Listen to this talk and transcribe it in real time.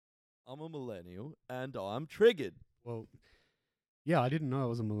I'm a millennial and I'm triggered. Well, yeah, I didn't know I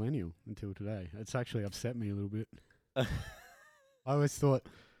was a millennial until today. It's actually upset me a little bit. I always thought,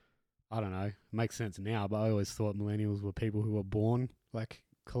 I don't know, makes sense now, but I always thought millennials were people who were born like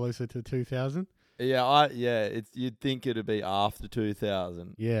closer to 2000. You'd think it'd be after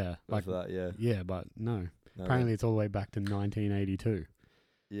 2000. Yeah, Like that, yeah. Yeah, but no. No, Apparently, it's all the way back to 1982.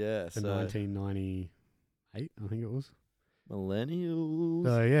 Yeah, To so 1998, I think it was. millennials.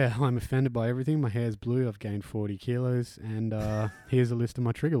 So yeah, I'm offended by everything. My hair's blue. I've gained 40 kilos, and here's a list of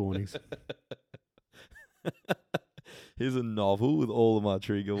my trigger warnings. Here's a novel with all of my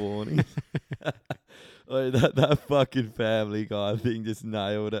trigger warnings. Like that fucking Family Guy thing just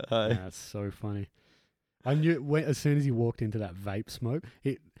nailed it. Hey, That's so funny. I knew as soon as he walked into that vape smoke,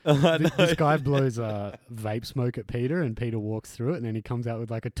 I know. this guy blows vape smoke at Peter, and Peter walks through it, and then he comes out with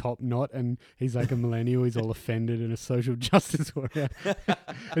like a top knot, and he's like a millennial. He's all offended and a social justice warrior.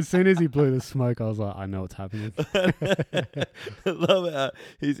 As soon as he blew the smoke, I was like, I know what's happening. I love how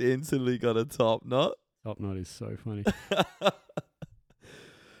he's instantly got a top knot. Top knot is so funny.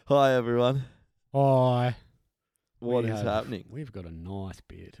 Hi everyone. Hi. What is happening? We've got a nice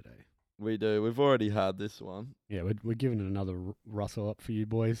beer today. We do. We've already had this one. Yeah, we're giving it another rustle up for you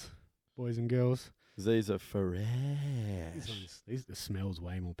boys and girls. These are fresh. The smell's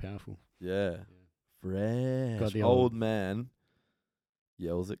way more powerful. Yeah. Fresh. Got the old man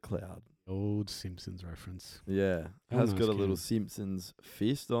yells at cloud. Old Simpsons reference. Yeah. How Has nice got a can. little Simpsons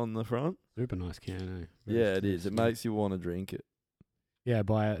fist on the front. Super nice can, eh? Yeah, it is. It makes you want to drink it. Yeah,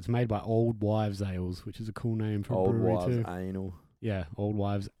 it's made by Old Wives Ales, which is a cool name for a Old brewery Wives too. Anal. Yeah, Old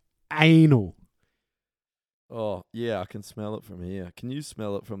Wives Anal. Oh, yeah, I can smell it from here. Can you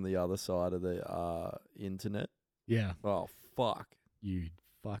smell it from the other side of the internet? Yeah, Oh, fuck. you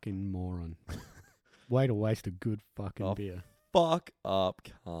fucking moron. Way to waste a good fucking beer. Fuck up,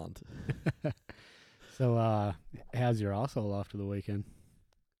 cunt. So, how's your arsehole after the weekend?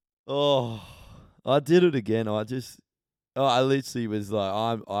 Oh, I did it again. I literally was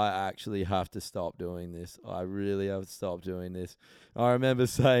like, I actually have to stop doing this. I really have to stop doing this. I remember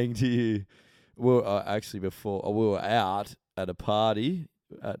saying to you, well, actually before we were out at a party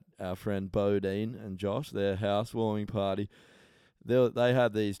at our friend Bodine and Josh, their housewarming party. They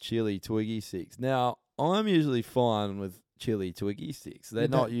had these chili Twiggy sticks. Now, I'm usually fine with chili Twiggy sticks. They're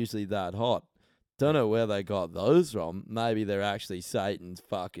not usually that hot. Don't know where they got those from. Maybe they're actually Satan's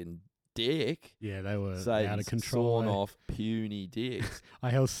fucking dick. Yeah, they were Satan's out of control. sawn off puny dicks. I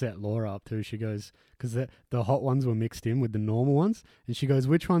held set Laura up too. She goes, because the hot ones were mixed in with the normal ones. And she goes,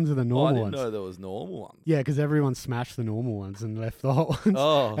 which ones are the normal ones? I didn't know there was normal ones. Yeah, because everyone smashed the normal ones and left the hot ones.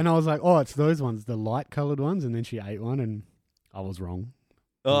 Oh. And I was like, oh, it's those ones, the light coloured ones. And then she ate one and I was wrong.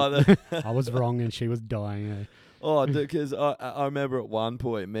 I was wrong and she was dying. Eh? Oh, because I remember at one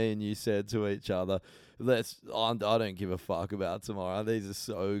point me and you said to each other, I don't give a fuck about tomorrow. These are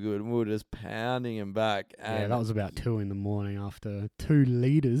so good. And we were just pounding them back. And yeah, that was about 2 a.m. after 2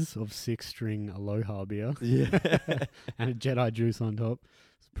 litres of 6-string Aloha beer. Yeah. And a Jedi juice on top.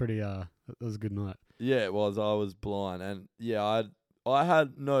 It's pretty, that was a good night. Yeah, it was. I was blind. And yeah, I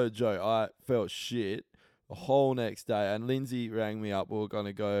had no joke. I felt shit the whole next day. And Lindsay rang me up. We were going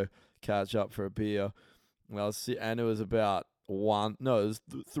to go catch up for a beer. And it was about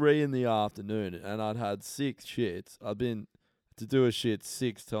 3 in the afternoon, and I'd had 6 shits. I'd been to do a shit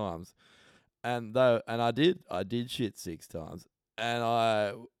 6 times, and I did shit 6 times, and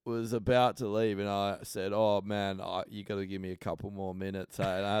I was about to leave, and I said, "Oh man, you got to give me a couple more minutes."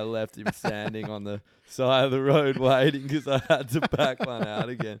 And I left him standing on the side of the road waiting because I had to back one out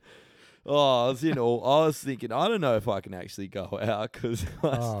again. Oh, I was thinking, I don't know if I can actually go out because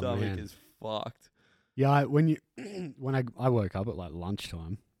my stomach is fucked. Yeah, when I woke up at like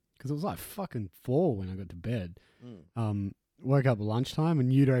lunchtime, because it was like fucking 4 when I got to bed. Woke up at lunchtime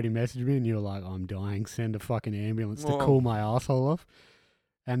and you'd already messaged me and you were like, I'm dying, send a fucking ambulance to cool my asshole off.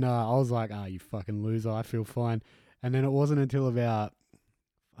 And I was like, you fucking loser, I feel fine. And then it wasn't until about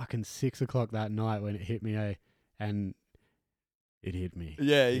fucking 6 o'clock that night when it hit me, and it hit me.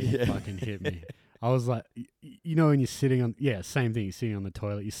 Yeah, it fucking hit me. I was like, you know, when you're sitting on, same thing. You're sitting on the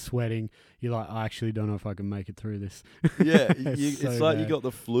toilet, you're sweating. You're like, I actually don't know if I can make it through this. Yeah, it's like you got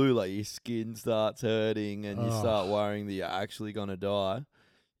the flu. Like your skin starts hurting, and you start worrying that you're actually gonna die.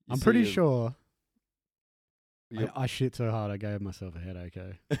 I'm pretty sure. I shit so hard I gave myself a headache.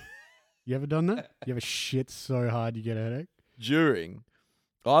 You ever done that? You ever shit so hard you get a headache? During.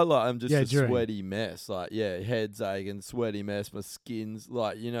 I'm just a sweaty mess. Like, head's aching, sweaty mess. My skin's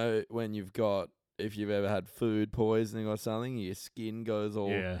like, when if you've ever had food poisoning or something, your skin goes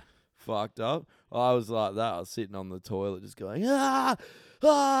all fucked up. I was like that. I was sitting on the toilet just going,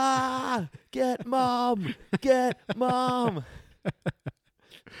 Get mum, get mum.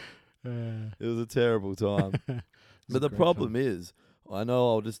 It was a terrible time. But the problem is, I know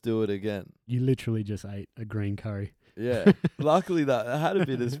I'll just do it again. You literally just ate a green curry. Yeah. Luckily that it had a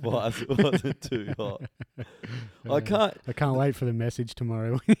bit of spice. It wasn't too hot. I can't wait for the message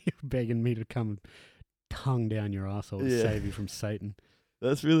tomorrow when you're begging me to come and tongue down your asshole to save you from Satan.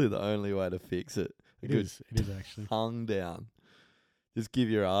 That's really the only way to fix it. It is actually. Tongue down. Just give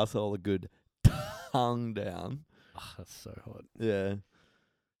your asshole a good tongue down. Oh, that's so hot. Yeah.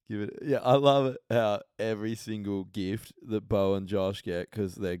 Give it. Yeah, I love it how every single gift that Bo and Josh get,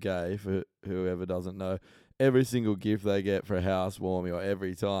 because they're gay, for whoever doesn't know, every single gift they get for a housewarming or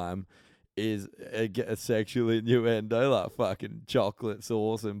every time is a sexual innuendo, like fucking chocolate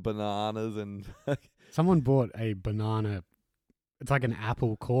sauce and bananas and... Someone bought a banana. It's like an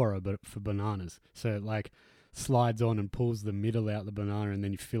apple corer, but for bananas. So it like slides on and pulls the middle out the banana, and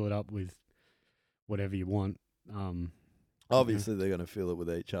then you fill it up with whatever you want. Obviously, they're going to fill it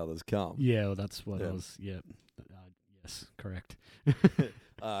with each other's cum. Yeah, well, that's what I was... Yeah. Yes, correct.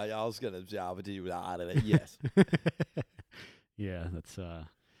 I was going to do that. Yes. Yeah, that's...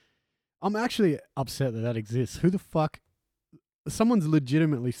 I'm actually upset that exists. Who the fuck... Someone's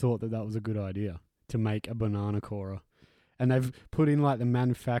legitimately thought that was a good idea, to make a banana corer. And they've put in like the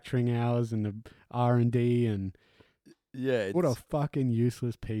manufacturing hours and the R&D and... Yeah. What a fucking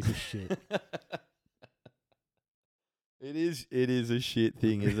useless piece of shit. It is a shit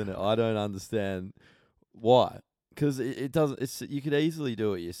thing, isn't it? I don't understand why. Because it doesn't... You could easily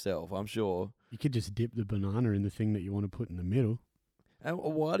do it yourself, I'm sure. You could just dip the banana in the thing that you want to put in the middle. And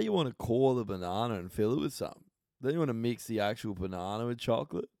why do you want to core the banana and fill it with something? Then you want to mix the actual banana with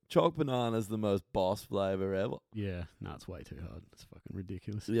chocolate? Choc banana is the most boss flavour ever. Yeah, no, it's way too hard. It's fucking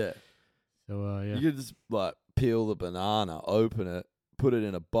ridiculous. Yeah. So, yeah. You could just, like, peel the banana, open it, put it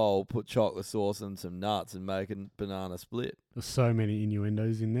in a bowl, put chocolate sauce and some nuts and make a banana split. There's so many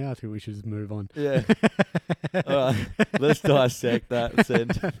innuendos in there. I think we should just move on. Yeah. All right. Let's dissect that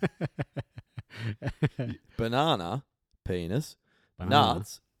sentence. Banana, penis. Banana.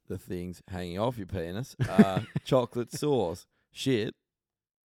 Nuts, the things hanging off your penis. Chocolate sauce, shit.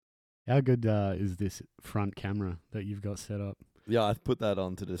 How good is this front camera that you've got set up? Yeah, I put that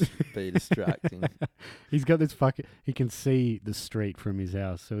on to just be distracting. He's got this fucking... He can see the street from his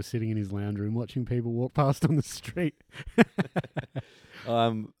house, so we're sitting in his lounge room watching people walk past on the street.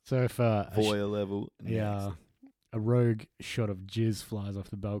 So if voyeur level. Yeah, a rogue shot of jizz flies off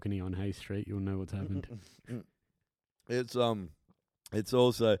the balcony on Hay Street, you'll know what's happened. It's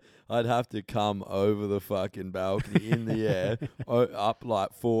also, I'd have to come over the fucking balcony in the air, up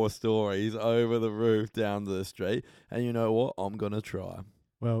like 4 stories, over the roof, down to the street. And you know what? I'm going to try.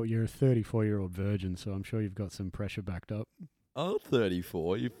 Well, you're a 34-year-old virgin, so I'm sure you've got some pressure backed up. I'm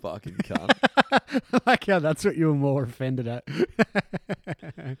 34, you fucking cunt. I like how that's what you were more offended at.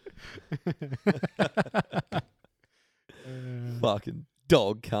 Fucking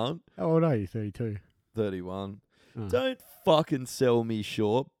dog cunt. How old are you? 32? 31. Oh. Don't fucking sell me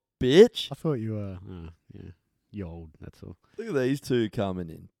short, bitch. I thought you were... yeah, you're old, that's all. Look at these two coming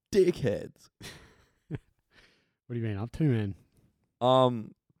in. Dickheads. What do you mean, up to, man? I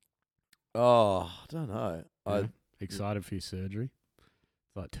don't know. Yeah. Excited for your surgery?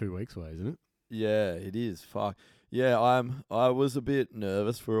 It's like 2 weeks away, isn't it? Yeah, it is. Fuck. Yeah, I was a bit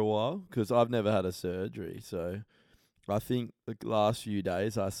nervous for a while because I've never had a surgery. So I think the last few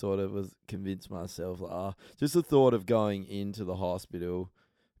days I sort of was convinced myself, like, just the thought of going into the hospital,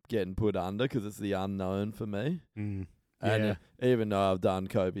 getting put under because it's the unknown for me. Mm. And even though I've done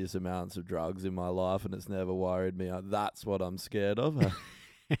copious amounts of drugs in my life and it's never worried me, that's what I'm scared of.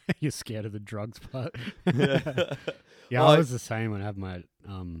 You're scared of the drugs part. Yeah, I was the same when I had my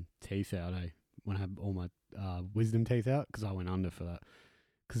teeth out. When I had all my wisdom teeth out, because I went under for that.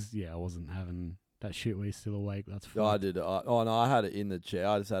 Because, I wasn't having that shit where you're still awake. That's fucked. I did. I had it in the chair.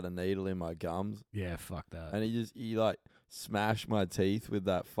 I just had a needle in my gums. Yeah, fuck that. And he like smashed my teeth with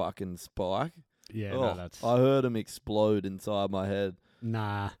that fucking spike. Yeah, no, that's... I heard him explode inside my head.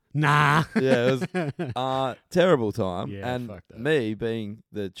 Nah. Yeah, it was terrible time. Yeah, and fuck that. Me, being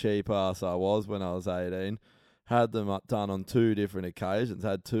the cheap ass I was when I was 18, had them done on 2 different occasions.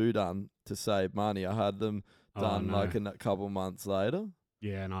 Had 2 done to save money. I had them done like a couple months later.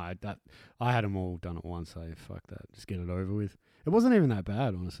 Yeah, no, I had them all done at once. So fuck that. Just get it over with. It wasn't even that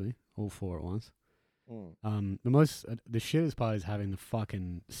bad, honestly. All 4 at once. The shittest part is having the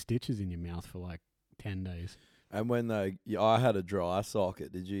fucking stitches in your mouth for like 10 days. And when I had a dry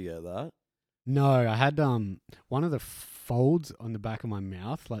socket. Did you get that? No, I had one of the folds on the back of my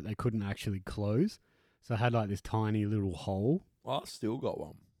mouth, like they couldn't actually close. So I had like this tiny little hole I still got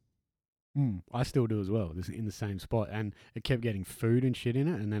one. I still do as well. This in the same spot, and it kept getting food and shit in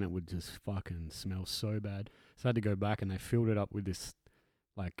it, and then it would just fucking smell so bad. So I had to go back, and they filled it up with this,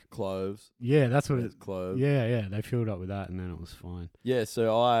 like Cloves. yeah, that's what it. Cloves. Yeah, they filled it up with that, and then it was fine. Yeah,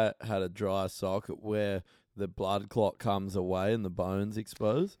 so I had a dry socket where the blood clot comes away and the bone's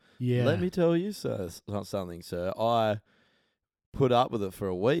exposed. Yeah, Let me tell you, sir, something, sir. I put up with it for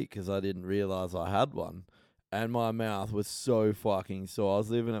a week because I didn't realise I had one. And my mouth was so fucking sore. I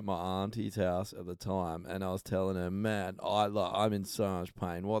was living at my auntie's house at the time, and I was telling her, man, I'm in so much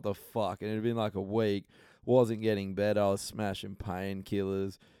pain. What the fuck? And it had been like a week. Wasn't getting better. I was smashing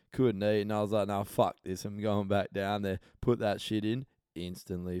painkillers. Couldn't eat. And I was like, no, fuck this. I'm going back down there. Put that shit in.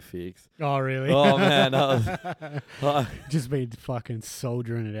 Instantly fixed. Oh, really? Oh, man. Just been fucking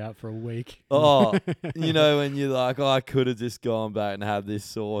soldiering it out for a week. Oh, you know, when you're like, oh, I could have just gone back and had this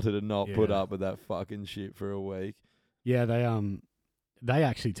sorted and not put up with that fucking shit for a week. Yeah, they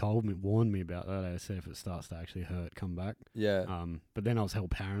actually warned me about that. They said if it starts to actually hurt, come back. Yeah. But then I was hell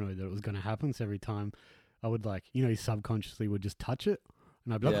paranoid that it was going to happen. So every time I would you subconsciously would just touch it.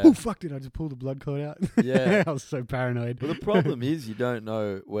 And I'd be like, oh, fuck, did I just pull the blood clot out? Yeah. I was so paranoid. Well, the problem is you don't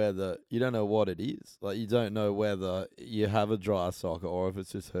know you don't know what it is. Like, you don't know whether you have a dry socket or if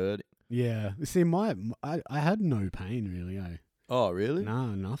it's just hurting. Yeah. See, I had no pain, really, eh? Oh, really?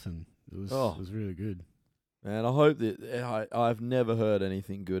 Nah, nothing. It was really good. Man, I hope that I've never heard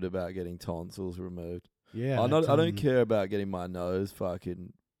anything good about getting tonsils removed. Yeah. I don't care about getting my nose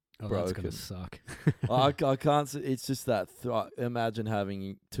fucking broken. That's gonna suck. I can't see. It's just that. Imagine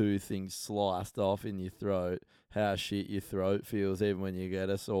having two things sliced off in your throat. How shit your throat feels, even when you get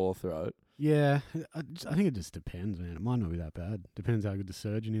a sore throat. Yeah, I think it just depends, man. It might not be that bad. Depends how good the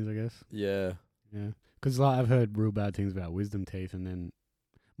surgeon is, I guess. Yeah. Yeah. Because I've heard real bad things about wisdom teeth, and then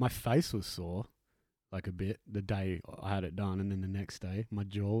my face was sore, like a bit, the day I had it done, and then the next day my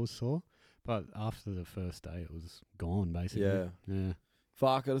jaw was sore. But after the first day, it was gone, basically. Yeah. Yeah.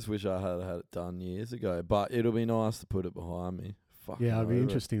 Fuck, I just wish I had it done years ago. But it'll be nice to put it behind me. Yeah, it'd be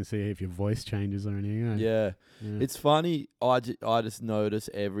interesting to see if your voice changes or anything. Eh? Yeah. It's funny. I just notice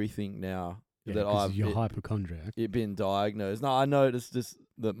everything now that you're hypochondriac. It been diagnosed. No, I noticed just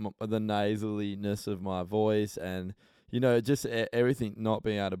the nasaliness of my voice and, you know, just everything not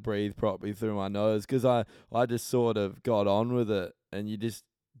being able to breathe properly through my nose because I just sort of got on with it and you just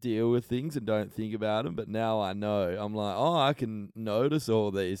deal with things and don't think about them. But now I know. I'm like, oh, I can notice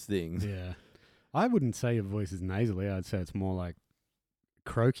all these things. Yeah. I wouldn't say your voice is nasally. I'd say it's more like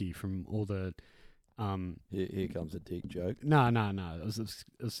croaky from all the here comes a dick joke. No. I was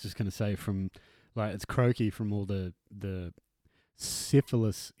just gonna say it's croaky from all the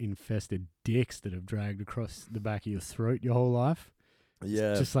syphilis infested dicks that have dragged across the back of your throat your whole life.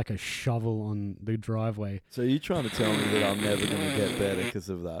 Yeah, it's just like a shovel on the driveway. So you're trying to tell me that I'm never gonna get better because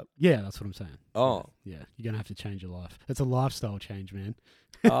of that? Yeah, that's what I'm saying. Oh, yeah, you're gonna have to change your life. It's a lifestyle change, man.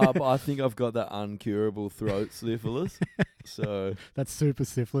 But I think I've got that uncurable throat syphilis. So that's super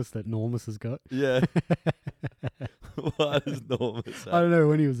syphilis that Normus has got. Yeah. What is Normus? I don't know,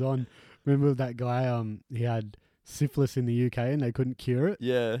 when he was on. Remember that guy? He had syphilis in the UK and they couldn't cure it.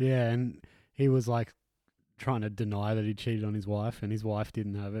 Yeah. Yeah, and he was like trying to deny that he cheated on his wife, and his wife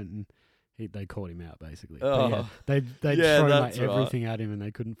didn't have it, and they caught him out basically. Oh. Yeah, they'd thrown like everything at him, and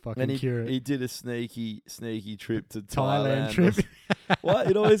they couldn't fucking cure it. He did a sneaky trip to Thailand trip. What?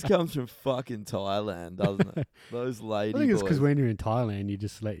 It always comes from fucking Thailand, doesn't it? Those lady boys. I think it's because when you're in Thailand, you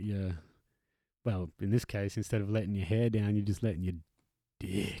just let your, well, in this case, instead of letting your hair down, you're just letting your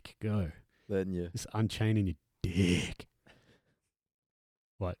dick go. Letting you just unchaining your dick.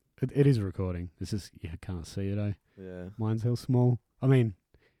 What? It is recording. This is, you can't see it, eh? Yeah. Mine's hell small. I mean,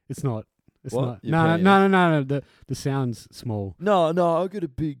 it's not. It's what? not. No. The sound's small. No, I got a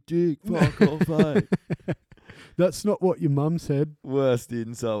big dick. Fuck off, eh? That's not what your mum said. Worst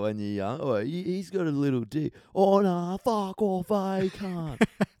insult when you're young. Oh, he's got a little dick. Oh, no, fuck off, eh? Can't.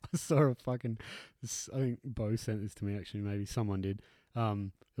 I saw a fucking, I think Bo sent this to me actually, maybe someone did.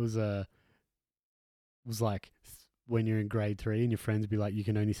 It was like when you're in grade 3 and your friends be like, you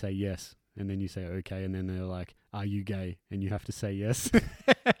can only say yes. And then you say okay, and then they're like, are you gay? And you have to say yes.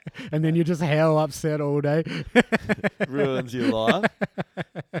 And then you're just hell upset all day. Ruins your life.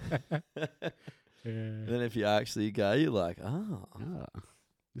 Yeah. Then if you're actually gay, you're like,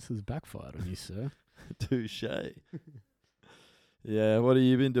 this has backfired on you, sir. Touche. Yeah, what have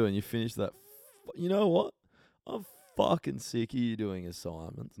you been doing? You finished that? You know what? I'm fucking sick of you doing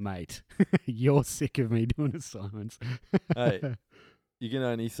assignments. Mate, you're sick of me doing assignments. Hey, you can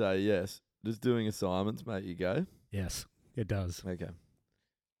only say yes. Does doing assignments make you go? Yes, it does. Okay.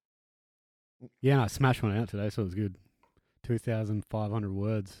 Yeah, I smashed one out today, so it was good. 2,500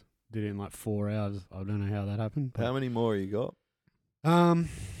 words. Did it in like 4 hours. I don't know how that happened. How many more you got?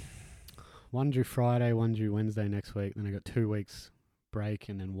 One due Friday, one due Wednesday next week. Then I got 2 weeks break,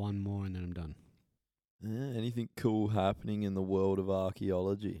 and then one more, and then I'm done. Yeah, anything cool happening in the world of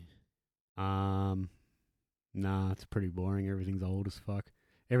archaeology? Nah, it's pretty boring. Everything's old as fuck.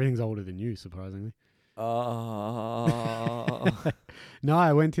 Everything's older than you, surprisingly. Ah. No,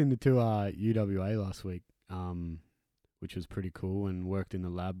 I went into UWA last week, which was pretty cool, and worked in the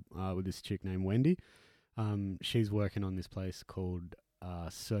lab with this chick named Wendy. She's working on this place called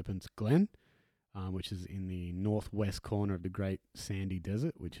Serpent's Glen, which is in the northwest corner of the Great Sandy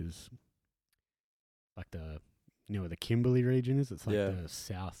Desert, which is like where the Kimberley region is. It's like the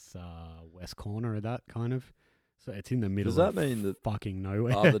south west corner of that kind of. So it's in the middle. Does that of mean that fucking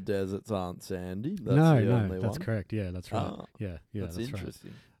nowhere? other deserts aren't sandy? That's No, that's correct. Yeah, that's right. Ah, yeah, that's right.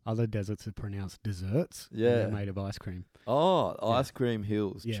 interesting. Other deserts are pronounced desserts. Yeah. And they're made of ice cream. Oh, Yeah. ice cream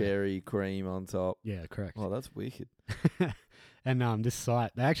hills, Yeah. cherry cream on top. Yeah, correct. Oh, that's wicked. And this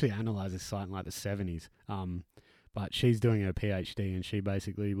site, they actually analysed this site in like the 70s. But she's doing her PhD, and she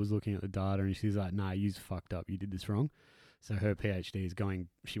basically was looking at the data, and she's like, "Nah, you's fucked up. You did this wrong." So her PhD is going.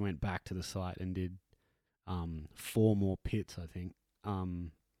 She went back to the site and did 4 more pits, I think.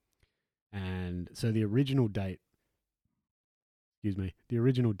 And so the original date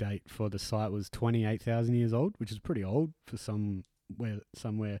for the site was 28,000 years old, which is pretty old for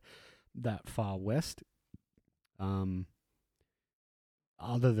somewhere that far west.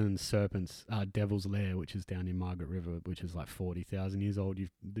 Other than Serpent's Devil's Lair, which is down in Margaret River, which is like 40,000 years old.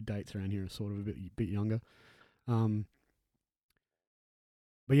 The dates around here are sort of a bit younger.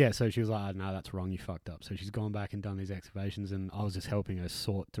 But yeah, so she was like, "No, that's wrong. You fucked up." So she's gone back and done these excavations, and I was just helping her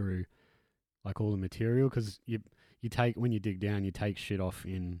sort through like all the material, because you take, when you dig down, you take shit off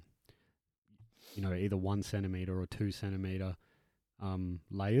in, either 1 centimeter or 2 centimeter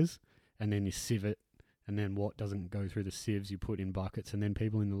layers, and then you sieve it, and then what doesn't go through the sieves you put in buckets, and then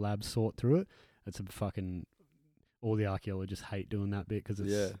people in the lab sort through it. It's a fucking, all the archaeologists hate doing that bit, because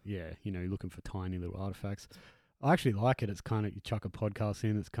it's looking for tiny little artifacts. I actually like it. It's kind of, you chuck a podcast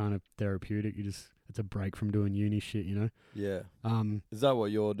in, it's kind of therapeutic. It's a break from doing uni shit, Yeah. Is that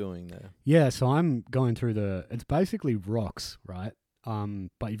what you're doing there? Yeah, so I'm going through it's basically rocks, right?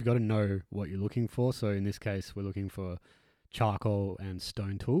 But you've got to know what you're looking for. So in this case, we're looking for charcoal and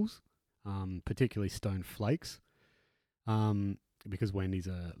stone tools, particularly stone flakes. Because Wendy's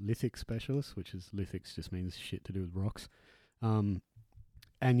a lithic specialist, which is, lithics just means shit to do with rocks.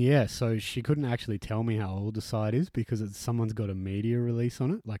 And yeah, so she couldn't actually tell me how old the site is, because someone's got a media release on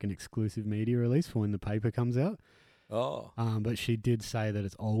it, like an exclusive media release for when the paper comes out. Oh. But she did say that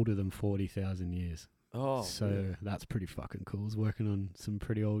it's older than 40,000 years. Oh. So that's pretty fucking cool. I was working on some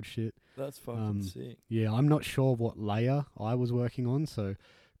pretty old shit. That's fucking sick. Yeah, I'm not sure what layer I was working on, so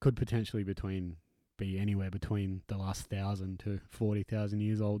could potentially be anywhere between the last 1,000 to 40,000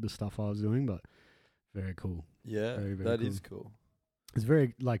 years old, the stuff I was doing, but very cool. Yeah, very, very that cool. is cool. It's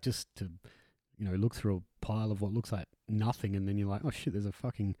very, like, just to, look through a pile of what looks like nothing, and then you're like, oh shit, there's a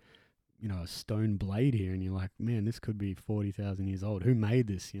fucking, a stone blade here, and you're like, man, this could be 40,000 years old. Who made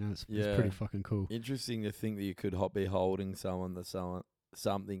this? It's pretty fucking cool. Interesting to think that you could be holding something that someone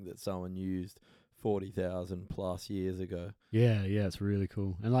used 40,000 plus years ago. Yeah, it's really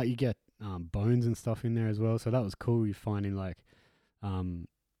cool. And like, you get bones and stuff in there as well, so that was cool. You're finding like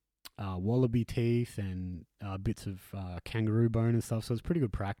wallaby teeth and bits of kangaroo bone and stuff, so it's pretty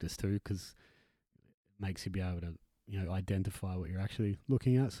good practice too, because it makes you be able to identify what you're actually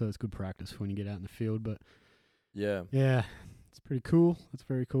looking at, so it's good practice when you get out in the field. But yeah, it's pretty cool. It's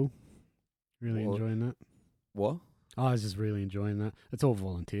very cool. Really enjoying that. What? I was just really enjoying that. It's all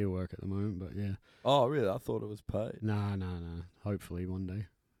volunteer work at the moment, but yeah. Oh, really? I thought it was paid. No. Hopefully one day.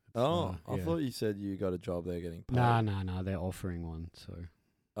 I thought you said you got a job there getting paid. No. They're offering one, so.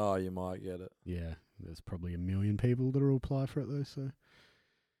 Oh, you might get it. Yeah, there's probably 1 million people that'll apply for it though, so.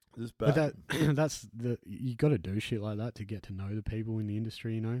 But that's you got to do shit like that to get to know the people in the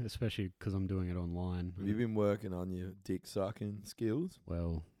industry, especially because I'm doing it online. Have you been working on your dick sucking skills?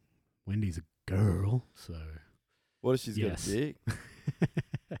 Well, Wendy's a girl, so. What if she's got a dick?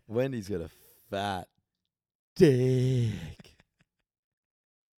 Wendy's got a fat dick.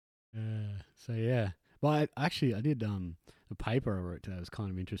 So yeah, but I did the paper I wrote today was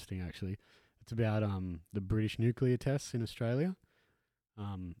kind of interesting actually. It's about the British nuclear tests in Australia.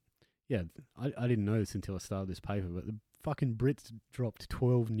 I didn't know this until I started this paper, but the fucking Brits dropped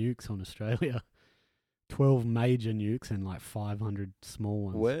 12 nukes on Australia. 12 major nukes and like 500 small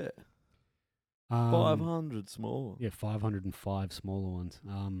ones. Where? 500 small. Yeah, 505 smaller ones.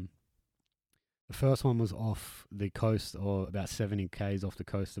 The first one was off the coast, or about 70 k's off the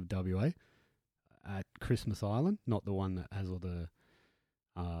coast of WA, at Christmas Island. Not the one that has all the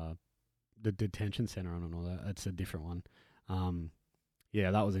detention centre on and all that. That's a different one.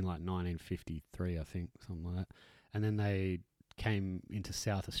 Yeah, that was in like 1953, I think, something like that. And then they came into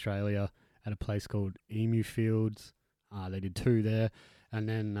South Australia at a place called Emu Fields. They did 2 there. And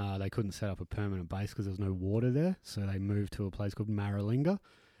then they couldn't set up a permanent base because there was no water there. So they moved to a place called Maralinga,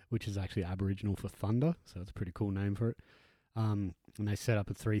 which is actually Aboriginal for thunder. So it's a pretty cool name for it. And they set up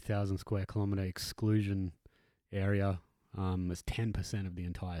a 3,000 square kilometre exclusion area. As 10% of the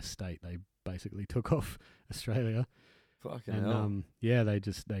entire state. They basically took off Australia. Fucking hell. Yeah, they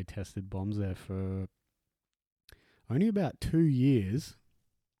tested bombs there for only about 2 years.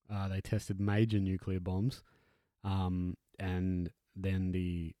 They tested major nuclear bombs. And then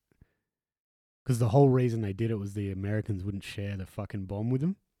because the whole reason they did it was the Americans wouldn't share the fucking bomb with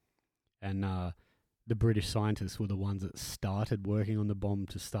them. And the British scientists were the ones that started working on the bomb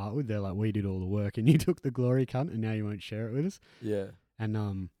to start with. They're like, we did all the work and you took the glory, cunt, and now you won't share it with us. Yeah.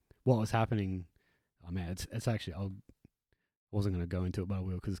 And what was happening, oh man, it's actually, I wasn't going to go into it, but I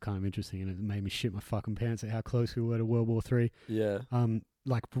will because it's kind of interesting and it made me shit my fucking pants at how close we were to World War III. Yeah.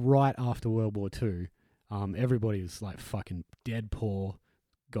 Like right after World War II, everybody was like fucking dead poor,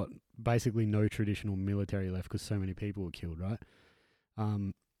 got basically no traditional military left because so many people were killed, right?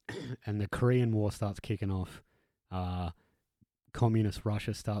 And the Korean War starts kicking off. Communist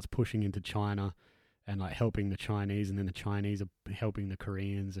Russia starts pushing into China and like helping the Chinese, and then the Chinese are helping the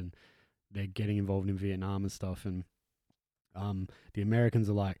Koreans, and they're getting involved in Vietnam and stuff. And the Americans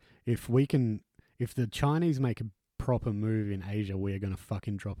are like, if the Chinese make a proper move in Asia, we're gonna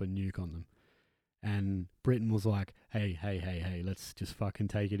fucking drop a nuke on them. And Britain was like, hey, let's just fucking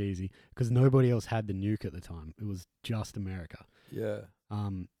take it easy, because nobody else had the nuke at the time. It was just America. Yeah.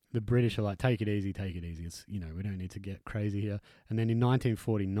 The British are like, take it easy. It's, we don't need to get crazy here. And then in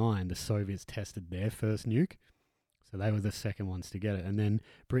 1949, the Soviets tested their first nuke. So they were the second ones to get it. And then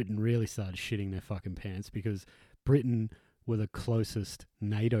Britain really started shitting their fucking pants because Britain were the closest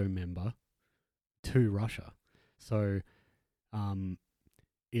NATO member to Russia. So Britain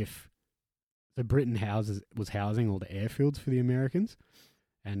was housing all the airfields for the Americans.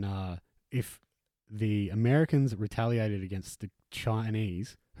 And if the Americans retaliated against the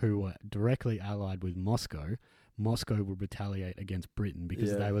Chinese, who were directly allied with Moscow would retaliate against Britain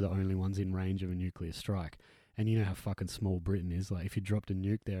because they were the only ones in range of a nuclear strike. And you know how fucking small Britain is. Like, if you dropped a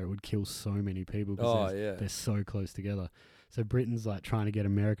nuke there, it would kill so many people because they're so close together. So Britain's like trying to get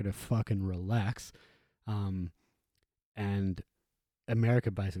America to fucking relax. And America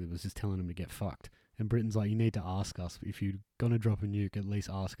basically was just telling them to get fucked. And Britain's like, you need to ask us. If you're going to drop a nuke, at least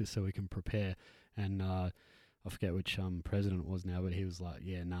ask us so we can prepare. And I forget which president it was now, but he was like,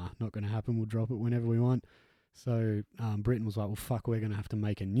 yeah, nah, not going to happen. We'll drop it whenever we want. So Britain was like, well, fuck, we're going to have to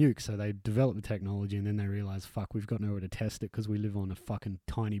make a nuke. So they developed the technology, and then they realized, fuck, we've got nowhere to test it because we live on a fucking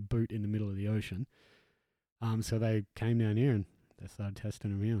tiny boot in the middle of the ocean. So they came down here and they started testing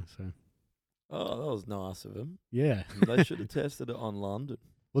them here. So. Oh, that was nice of them. Yeah. They should have tested it on London.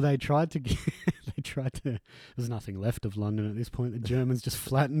 Well, they tried to. There's nothing left of London at this point. The Germans just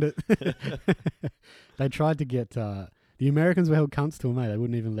flattened it. They tried to get the Americans were held cunts to them, mate. They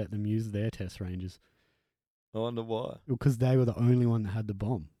wouldn't even let them use their test ranges. I wonder why. Because they were the only one that had the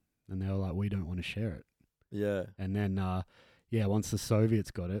bomb, and they were like, "We don't want to share it." Yeah. And then, once the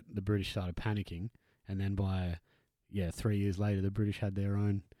Soviets got it, the British started panicking, and then by 3 years later, the British had their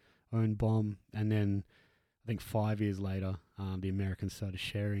own bomb, and then I think 5 years later, the Americans started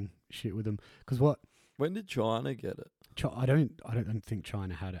sharing shit with them. Because when did China get it? I don't think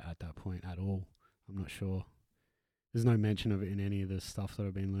China had it at that point at all. I'm not sure. There's no mention of it in any of the stuff that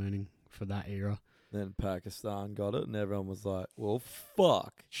I've been learning for that era. Then Pakistan got it, and everyone was like, well,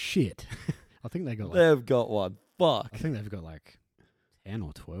 fuck. Shit. I think they got They've got one. Fuck. I think they've got 10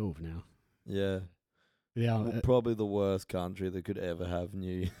 or 12 now. Yeah. Well, probably the worst country that could ever have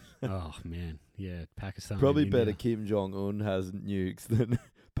nukes. Oh, man. Yeah, Pakistan. Probably better Kim Jong-un has nukes than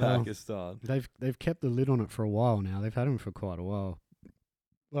Pakistan. They've kept the lid on it for a while now. They've had them for quite a while.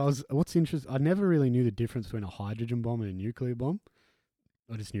 Well, what's interesting, I never really knew the difference between a hydrogen bomb and a nuclear bomb.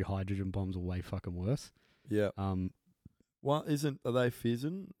 I just knew hydrogen bombs were way fucking worse. Yeah. Are they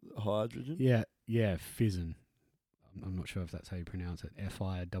fission? Hydrogen? Yeah, fission. I'm not sure if that's how you pronounce it.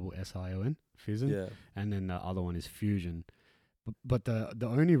 Fission, fission. Yeah. And then the other one is fusion. But the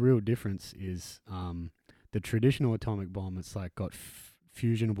only real difference is the traditional atomic bomb. It's like got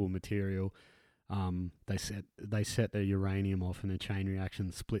fusionable material. They set the uranium off, and the chain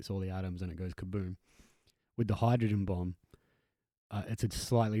reaction splits all the atoms, and it goes kaboom. With the hydrogen bomb, it's a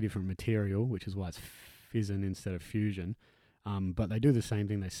slightly different material, which is why it's fission instead of fusion. But they do the same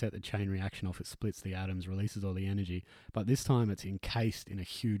thing. They set the chain reaction off. It splits the atoms, releases all the energy. But this time it's encased in a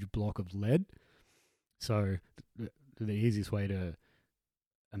huge block of lead. So the easiest way to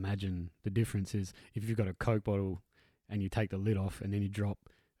imagine the difference is if you've got a Coke bottle and you take the lid off and then you drop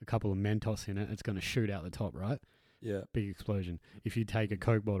a couple of Mentos in it, it's going to shoot out the top, right? Yeah. Big explosion. If you take a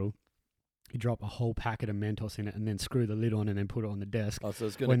Coke bottle, you drop a whole packet of Mentos in it and then screw the lid on and then put it on the desk. Oh, so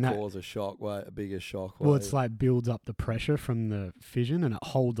it's going to cause a shock wave, a bigger shock wave. Well, it's like builds up the pressure from the fission and it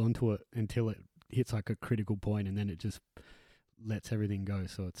holds onto it until it hits like a critical point and then it just lets everything go.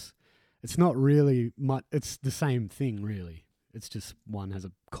 So it's not really much. It's the same thing, really. It's just one has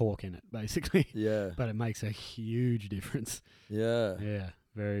a cork in it, basically. Yeah. But it makes a huge difference. Yeah. Yeah.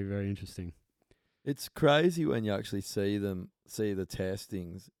 Very, very interesting. It's crazy when you actually see the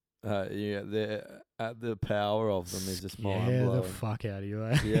testings. The power of them is just mind blowing. Yeah, the fuck out of you.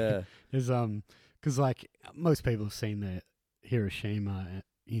 Eh? Yeah. There's because like most people have seen the Hiroshima,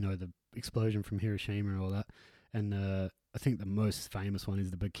 the explosion from Hiroshima and all that, and I think the most famous one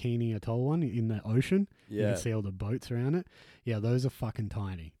is the Bikini Atoll one in the ocean. Yeah. You can see all the boats around it. Yeah, those are fucking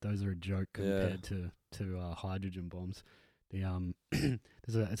tiny. Those are a joke compared to hydrogen bombs. The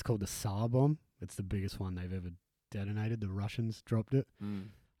it's called the Tsar bomb. It's the biggest one they've ever detonated. The Russians dropped it.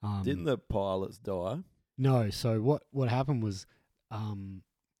 Didn't the pilots die? No. So what happened was, I can't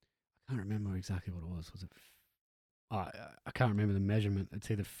remember exactly what it was. Was it? I can't remember the measurement. It's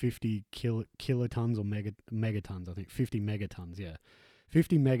either 50 kilotons or megatons. I think 50 megatons. Yeah,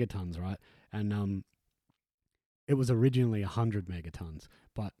 50 megatons, right? And it was originally 100 megatons,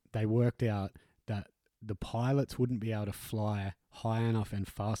 but they worked out that the pilots wouldn't be able to fly high enough and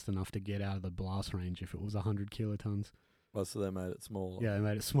fast enough to get out of the blast range if it was 100 kilotons. Oh, so they made it smaller. Yeah, they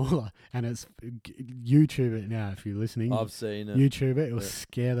made it smaller. And it's YouTube it now if you're listening. I've seen it. YouTube it. It will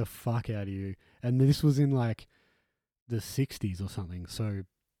scare the fuck out of you. And this was in like the 60s or something. So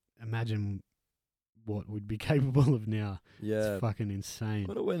imagine what would be capable of now. Yeah. It's fucking insane. I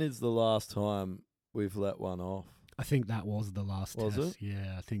wonder when is the last time we've let one off? I think that was the last test. Was it?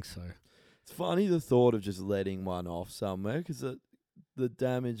 Yeah, I think so. It's funny the thought of just letting one off somewhere because the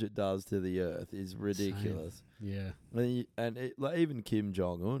damage it does to the earth is ridiculous. Same. Yeah. And like even Kim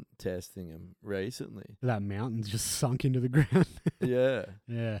Jong-un testing him recently. That mountain's just sunk into the ground. Yeah.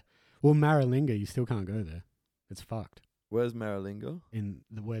 Yeah. Well, Maralinga, you still can't go there. It's fucked. Where's Maralinga?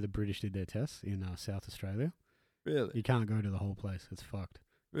 Where the British did their tests in South Australia. Really? You can't go to the whole place. It's fucked.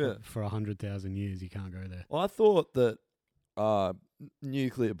 Really? For 100,000 years, you can't go there. I thought that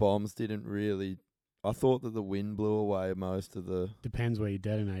nuclear bombs didn't really... I thought that the wind blew away most of the... Depends where you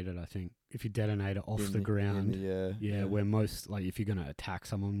detonate it, I think. If you detonate it off the ground... Yeah, where most... Like, if you're going to attack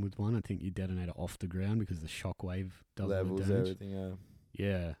someone with one, I think you detonate it off the ground because the shock wave does levels everything, yeah.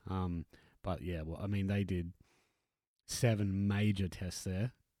 But, yeah, well, I mean, they did 7 major tests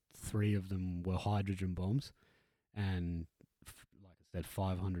there. 3 of them were hydrogen bombs. And... like I said,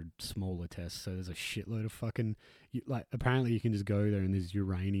 500 smaller tests. So there's a shitload of fucking... apparently you can just go there and there's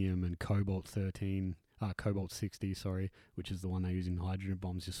uranium and cobalt 60, which is the one they use in hydrogen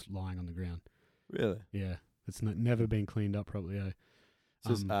bombs, just lying on the ground. Really? Yeah. It's never been cleaned up properly. It's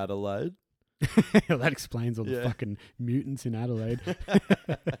just Adelaide? That explains all the fucking mutants in Adelaide.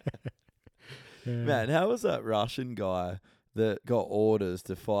 Yeah. Man, how was that Russian guy that got orders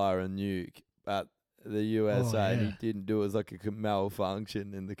to fire a nuke at the USA and he didn't do it? It was like a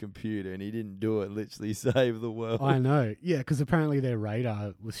malfunction in the computer and he didn't do it, literally save the world. I know. Yeah, because apparently their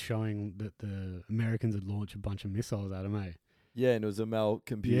radar was showing that the Americans had launched a bunch of missiles at them, eh? Yeah, and it was a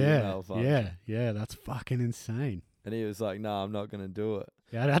computer malfunction. Yeah, that's fucking insane. And he was like, "No, I'm not going to do it."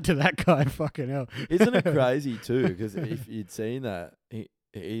 Shout out to that guy, fucking hell. Isn't it crazy too? Because if you'd seen that,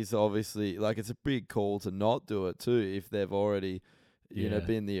 he's obviously, like, it's a big call to not do it too if they've already,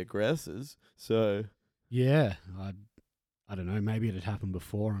 been the aggressors. So yeah, I don't know. Maybe it had happened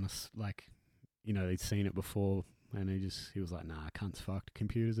before, and they'd seen it before, and he was like, "Nah, cunt's fucked.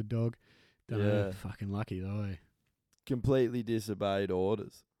 Computer's a dog." Don't know. Fucking lucky though. Eh? Completely disobeyed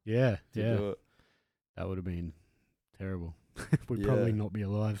orders. Yeah, to do it. That would have been terrible. We'd probably not be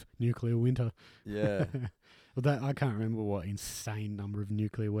alive. Nuclear winter. Yeah. Well, I can't remember what insane number of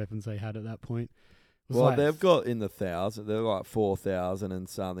nuclear weapons they had at that point. Well, they've got in the 1,000. They're like 4,000 and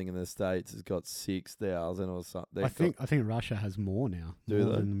something in the States. Has got 6,000 or something. I think Russia has more now. Do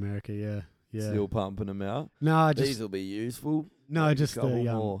more they? Than America, yeah. Still pumping them out. No, these will be useful. No, Maybe just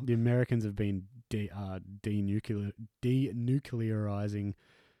the Americans have been denuclearizing,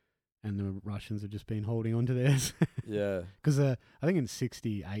 and the Russians have just been holding on to theirs. Yeah. Because I think in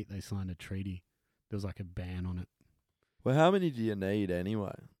 '68 they signed a treaty. There was like a ban on it. Well, how many do you need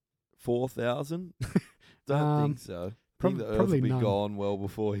anyway? 4,000? Don't think so. I think the Earth will be none. gone well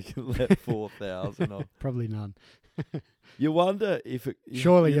before you can let 4,000 off. Probably none. You wonder if it...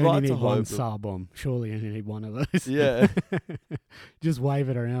 Surely you like only to need one hope SAR bomb. Surely you only need one of those. Yeah. Just wave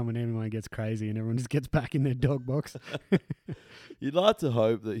it around when everyone gets crazy and everyone just gets back in their dog box. You'd like to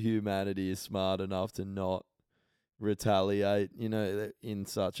hope that humanity is smart enough to not retaliate, in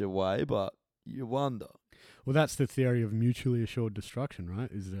such a way, but you wonder. Well, that's the theory of mutually assured destruction, right?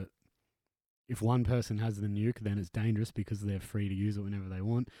 Is that if one person has the nuke, then it's dangerous because they're free to use it whenever they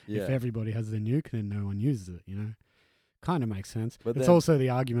want. Yeah. If everybody has the nuke, then no one uses it, Kind of makes sense. But it's then- also the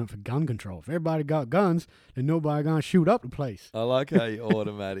argument for gun control. If everybody got guns, then nobody gonna shoot up the place. I like how you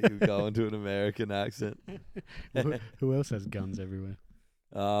automatically go into an American accent. Who else has guns everywhere?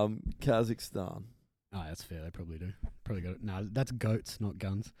 Kazakhstan. Oh, that's fair. They probably do. Probably got it. No, that's goats, not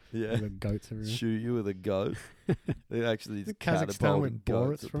guns. Yeah. They've got goats everywhere. Shoot you with a goat. They actually Isn't Kazakhstan where catapulting goats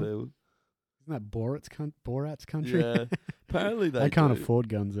Borat's at from? people. Isn't that Borat's country? Yeah. Apparently they can't do. afford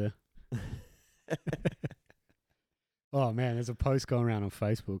guns there. Oh man, there's a post going around on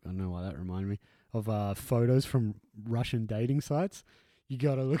Facebook. I don't know why that reminded me of photos from Russian dating sites. You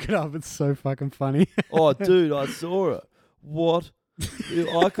gotta look it up. It's so fucking funny. Oh, dude, I saw it. What?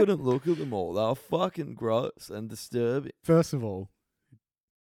 I couldn't look at them all. They were fucking gross and disturbing. First of all,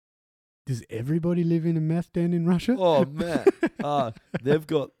 does everybody live in a meth den in Russia? Oh, man. They've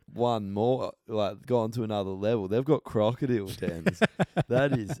got one more, gone to another level. They've got crocodile dens.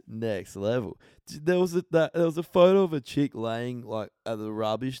 That is next level. There was a photo of a chick laying at the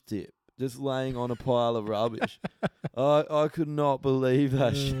rubbish tip, just laying on a pile of rubbish. I could not believe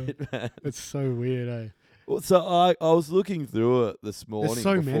that shit, man. It's so weird, eh? Well, so I was looking through it this morning. There's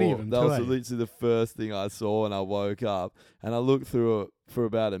so many of them, That too, was eh? literally the first thing I saw when I woke up, and I looked through it for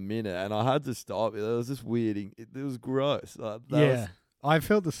about a minute, and I had to stop it. It was just weird. It was gross. I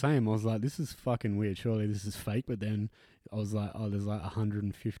felt the same. I was like, this is fucking weird. Surely this is fake. But then I was like, oh, there's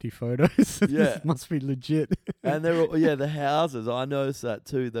 150 photos. Yeah. This must be legit. And they're all, the houses. I noticed that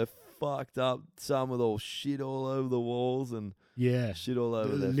too. They're fucked up. Some with all shit all over the walls and Yeah. shit all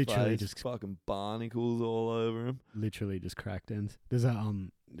over their Literally face. just- Fucking barnacles all over them. Literally just cracked ends. There's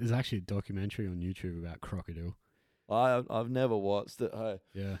actually a documentary on YouTube about crocodile. I've never watched it. Hey,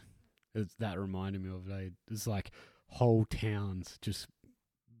 Yeah. That reminded me of there's whole towns just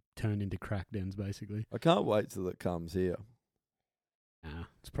turned into crack dens basically. I can't wait till it comes here.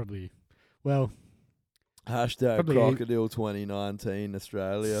 It's probably, well, Hashtag Probably- Crocodile 2019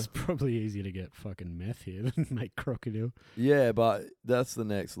 Australia. it's probably easier to get fucking meth here than make crocodile. Yeah, but that's the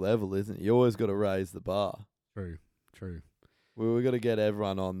next level, isn't it? You always got to raise the bar. True. We got to get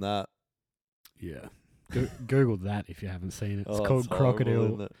everyone on that. Yeah. Google that if you haven't seen it. It's Oh, called horrible, crocodile.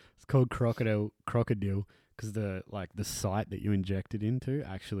 isn't it? It's called crocodile because the site that you inject it into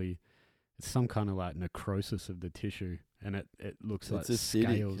actually it's some kind of necrosis of the tissue, and it looks like It's acidic.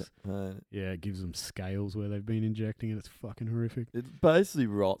 scales. Yeah, it gives them scales where they've been injecting it. It's fucking horrific. It basically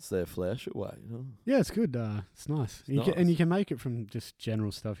rots their flesh away. Yeah, it's good. It's nice. It's And you nice. can make it from just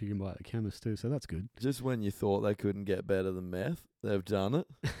general stuff you can buy at the chemist too, so that's good. Just when you thought they couldn't get better than meth, they've done it.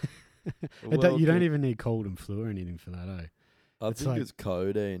 You don't Welcome. even need cold and flu or anything for that, eh? I it's think like- it's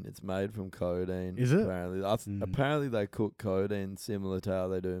codeine. It's made from codeine. Is it? Apparently, apparently they cook codeine similar to how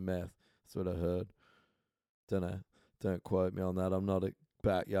they do meth. That's what I heard. Don't know. Don't quote me on that. I'm not a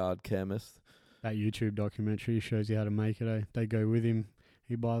backyard chemist. That YouTube documentary shows you how to make it, eh? They go with him.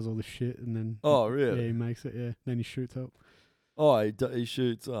 He buys all the shit and then... Oh, Yeah, really? he makes it, yeah. Then he shoots up. Oh, he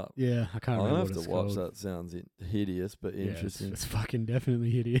shoots up. Yeah, I can't I'll remember have what to it's watch called. that. Sounds hideous, but Yeah, interesting. it's fucking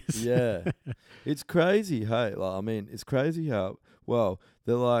definitely hideous. Yeah. It's crazy, hey. It's crazy how,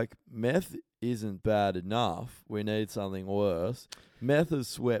 they're like, meth isn't bad enough. We need something worse. Meth has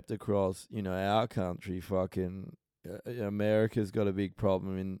swept across, our country. Fucking America's got a big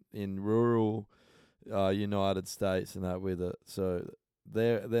problem in rural United States and that with it. So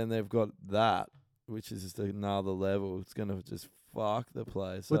then they've got that, which is just another level. It's going to just fuck the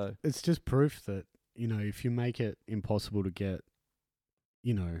place. But So it's just proof that, if you make it impossible to get,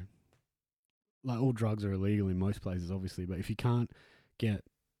 all drugs are illegal in most places, obviously, but if you can't get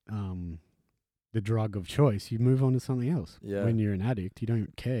the drug of choice, you move on to something else. Yeah. When you're an addict, you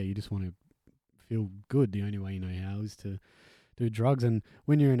don't care. You just want to feel good. The only way you know how is to do drugs. And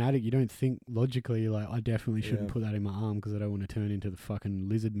when you're an addict, you don't think logically, I definitely shouldn't Yeah. put that in my arm because I don't want to turn into the fucking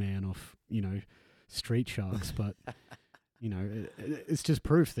lizard man off, Street Sharks. But, it's just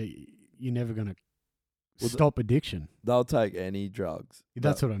proof that you're never going to stop addiction. they'll take any drugs.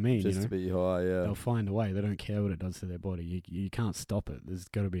 That's what I mean, Just to be high, yeah. They'll find a way. They don't care what it does to their body. You can't stop it. There's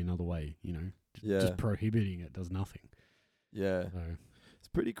got to be another way, Yeah. Just prohibiting it does nothing. Yeah. So, It's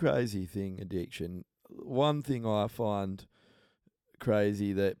a pretty crazy thing, addiction. One thing I find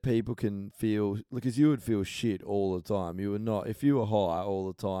crazy that people can feel, because you would feel shit all the time. You would not, if you were high all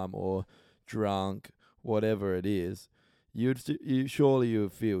the time or drunk, whatever it is, surely you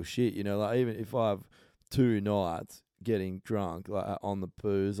would feel shit. You know, like even if I have 2 nights getting drunk, like on the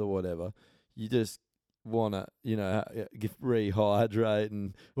booze or whatever, you just want to, rehydrate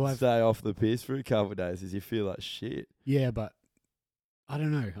and stay off the piss for a couple of days as you feel like shit. Yeah, but I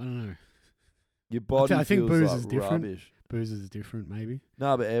don't know. Your body I think feels booze like is different. rubbish. Booze is different, maybe.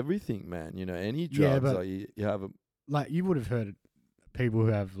 No, but everything, man. You know, any Yeah, drugs, but like you have a... Like, you would have heard people who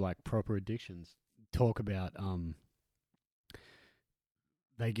have, like, proper addictions talk about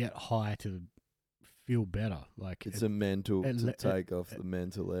they get high to feel better. Like, It's a mental, to take off the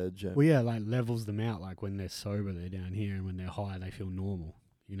mental edge. Well, yeah, like, levels them out. Like, when they're sober, they're down here, and when they're high, they feel normal,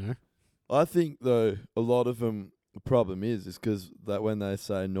 you know? I think, though, a lot of them, the problem is because that when they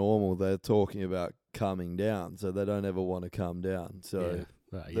say normal, they're talking about coming down, so they don't ever want to come down. So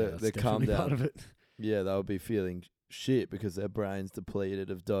they come down. Part of it. Yeah, they'll be feeling shit because their brain's depleted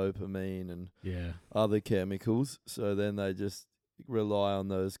of dopamine and other chemicals. So then they just rely on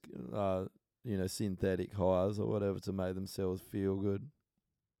those, synthetic highs or whatever to make themselves feel good.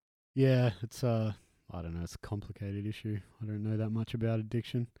 Yeah, it's I don't know, it's a complicated issue. I don't know that much about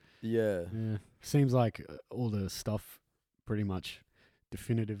addiction. Yeah. Seems like all the stuff pretty much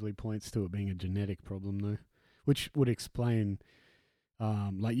definitively points to it being a genetic problem, though, which would explain.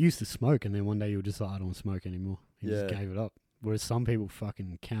 Like, you used to smoke, and then one day you were just like, I don't want to smoke anymore. You just gave it up. Whereas some people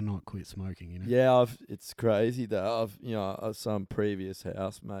fucking cannot quit smoking, you know? Yeah, it's crazy that I've some previous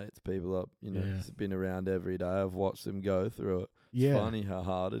housemates, people have been around every day. I've watched them go through it. It's funny how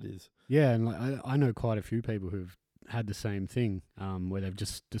hard it is. Yeah, and like, I know quite a few people who've had the same thing, where they've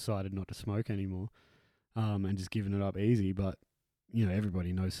just decided not to smoke anymore, and just given it up easy, but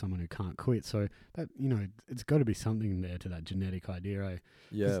everybody knows someone who can't quit. So that, it's got to be something there to that genetic idea, eh?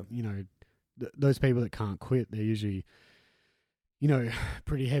 Yeah. Those people that can't quit, they're usually,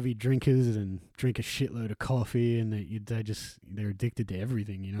 pretty heavy drinkers and drink a shitload of coffee, and they're addicted to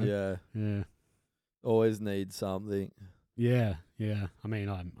everything, you know? Yeah. Yeah. Always need something. Yeah. I mean,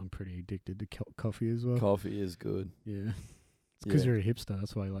 I'm pretty addicted to coffee as well. Coffee is good. Yeah. It's because you're a hipster.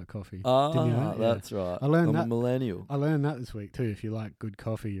 That's why you like coffee. Didn't you know? That's right. I'm a millennial. I learned that this week too. If you like good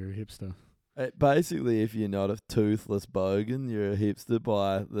coffee, you're a hipster. Basically, if you're not a toothless bogan, you're a hipster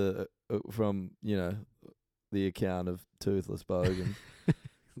by from the account of toothless bogan.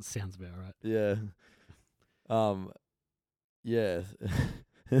 Sounds about right. Yeah. Yeah.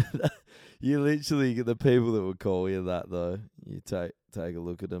 You literally get the people that would call you that, though. You take a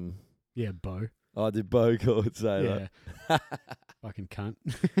look at them. Yeah, Bo. Oh, did Bo call it say that? Fucking cunt.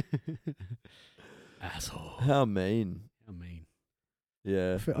 Asshole. How mean.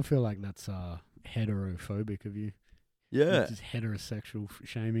 Yeah. I feel like that's heterophobic of you. Yeah. You're just heterosexual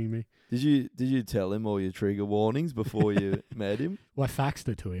shaming me. Did you tell him all your trigger warnings before you met him? Well, I faxed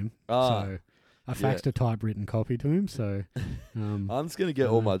it to him. So I faxed a typewritten copy to him. So I'm just gonna get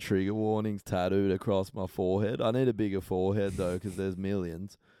all my trigger warnings tattooed across my forehead. I need a bigger forehead though, because there's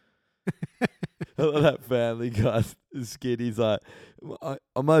millions. That Family Guy skit, he's like,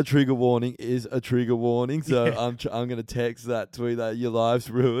 my trigger warning is a trigger warning, so I'm gonna text that, tweet that your life's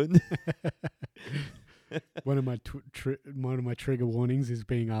ruined. One of my trigger warnings is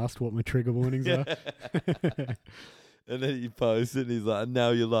being asked what my trigger warnings are. And then he posts it and he's like, now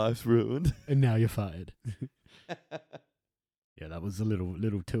your life's ruined. And now you're fired. Yeah, that was a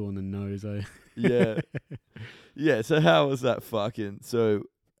little too on the nose, eh? Yeah. Yeah, so how was that fucking... So,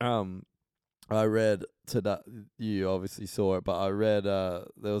 I read today, you obviously saw it, but I read there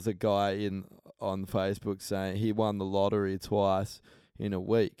was a guy on Facebook saying he won the lottery twice in a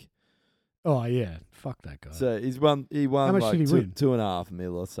week. Oh yeah, fuck that guy. So he won How much like did he win? 2.5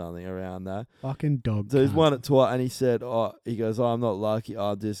 mil or something around that. Fucking dog. So he's won it twice, and he said, he goes, I'm not lucky.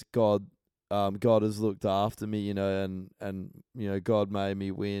 I just God has looked after me, and God made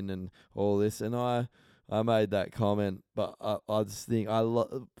me win and all this. And I made that comment, but I just think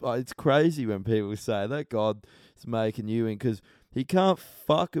it's crazy when people say that God is making you win, because he can't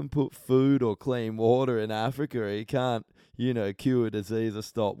fucking put food or clean water in Africa. He can't, cure a disease or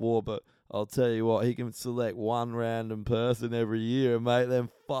stop war, but I'll tell you what, he can select one random person every year and make them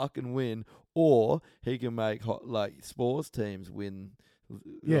fucking win, or he can make sports teams win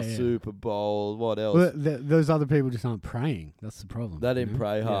Yeah, Super Bowl, what else? Well, those other people just aren't praying. That's the problem. They didn't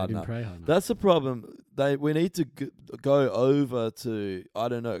pray hard Didn't enough. pray hard enough. That's the problem. We need to go over to, I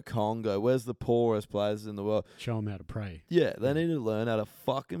don't know, Congo. Where's the poorest places in the world? Show them how to pray. Yeah, they need to learn how to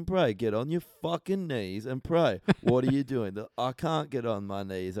fucking pray. Get on your fucking knees and pray. What are you doing? I can't get on my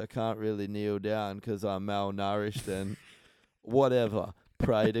knees. I can't really kneel down because I'm malnourished and whatever.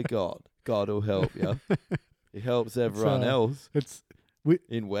 Pray to God. God will help you. He helps everyone else.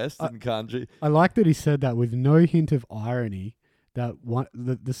 In Western country. I like that he said that with no hint of irony. That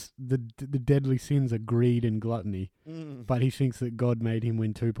the deadly sins are greed and gluttony, but he thinks that God made him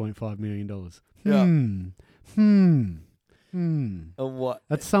win $2.5 million. And what?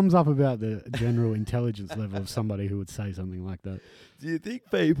 That sums up about the general intelligence level of somebody who would say something like that. Do you think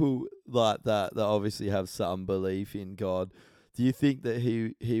people like that obviously have some belief in God? Do you think that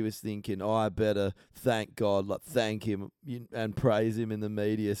he was thinking, I better thank God, thank him and praise him in the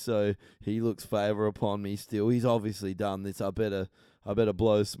media so he looks favour upon me still? He's obviously done this. I better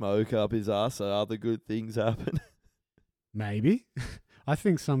blow smoke up his ass so other good things happen. Maybe. I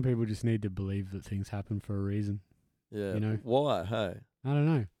think some people just need to believe that things happen for a reason. Yeah. You know? Why? Hey. I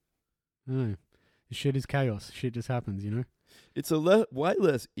don't know. Shit is chaos. Shit just happens, you know? It's a way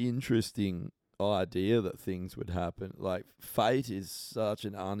less interesting idea that things would happen. Like, fate is such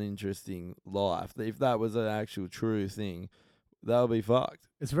an uninteresting life. If that was an actual true thing, that would be fucked.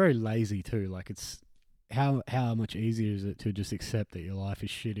 It's very lazy too. Like, it's how much easier is it to just accept that your life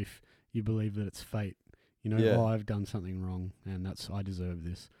is shit if you believe that it's fate. You know, I've done something wrong and I deserve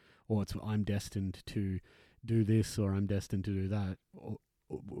this, or I'm destined to do this, or I'm destined to do that.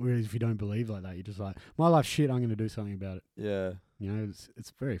 Whereas if you don't believe like that, you're just like, my life's shit, I'm going to do something about it. Yeah. You know,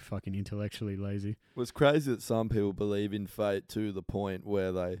 it's very fucking intellectually lazy. Well, it's crazy that some people believe in fate to the point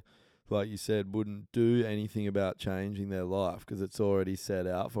where they, like you said, wouldn't do anything about changing their life because it's already set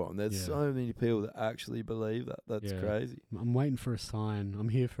out for them. There's so many people that actually believe that. That's crazy. I'm waiting for a sign. I'm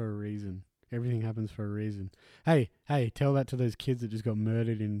here for a reason. Everything happens for a reason. Hey, tell that to those kids that just got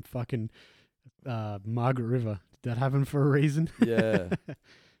murdered in fucking Margaret River. Did that happen for a reason? Yeah.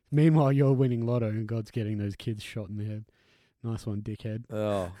 Meanwhile, you're winning lotto and God's getting those kids shot in the head. Nice one, dickhead.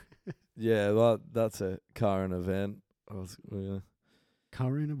 Oh, yeah, that's a current event.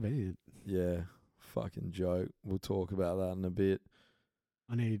 Current event? Yeah, fucking joke. We'll talk about that in a bit.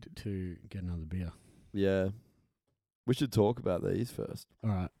 I need to get another beer. Yeah. We should talk about these first. All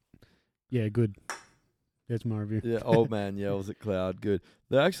right. Yeah, good. There's my review. Yeah, Old Man Yells at Cloud. Good.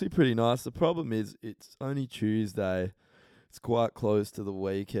 They're actually pretty nice. The problem is it's only Tuesday. It's quite close to the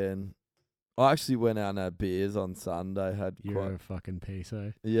weekend. I actually went out and had beers on Sunday. You're a fucking piece,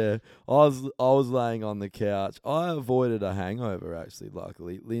 eh? Yeah. I was laying on the couch. I avoided a hangover, actually,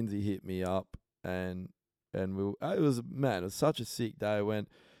 luckily. Lindsay hit me up and it was such a sick day. I went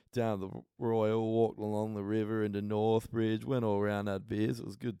down the Royal, walked along the river into Northbridge, went all around, had beers. It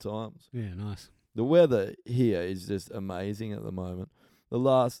was good times. Yeah, nice. The weather here is just amazing at the moment.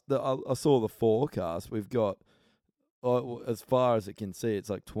 I saw the forecast. We've got, as far as it can see, it's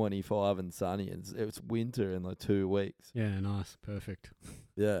like 25 and sunny. It's winter in like 2 weeks. Yeah, nice. Perfect.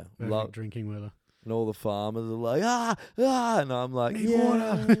 Yeah. Perfect drinking weather. And all the farmers are like, and I'm like, need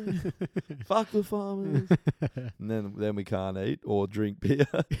water. Fuck the farmers. And then we can't eat or drink beer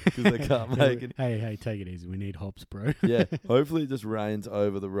because they can't make it. Hey, take it easy. We need hops, bro. Yeah, hopefully it just rains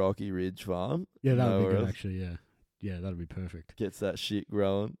over the Rocky Ridge farm. Yeah, that would be good, actually, yeah. Yeah, that'd be perfect. Gets that shit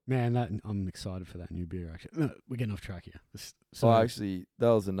growing. Man, I'm excited for that new beer, actually. No, we're getting off track here. Actually, that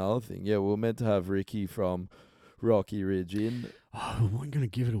was another thing. Yeah, we were meant to have Ricky from Rocky Ridge in. Oh, we weren't going to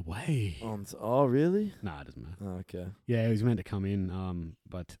give it away. Oh, really? Nah, it doesn't matter. Oh, okay. Yeah, he was meant to come in,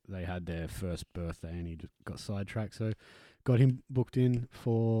 but they had their first birthday and he just got sidetracked. So got him booked in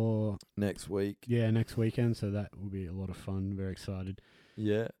for... next week. Yeah, next weekend. So that will be a lot of fun. Very excited.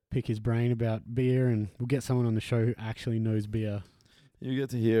 Yeah. Pick his brain about beer and we'll get someone on the show who actually knows beer. You get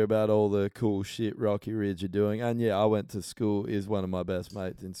to hear about all the cool shit Rocky Ridge are doing. And yeah, I went to school. He's one of my best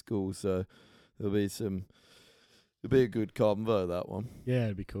mates in school. So it'll be a good convo, that one. Yeah,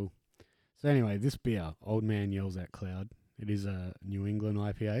 it'd be cool. So anyway, this beer, Old Man Yells at Cloud. It is a New England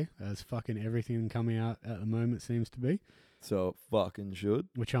IPA, as fucking everything coming out at the moment seems to be. So it fucking should.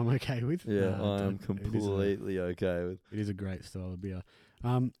 Which I'm okay with. Yeah, I am completely okay with. It is a great style of beer.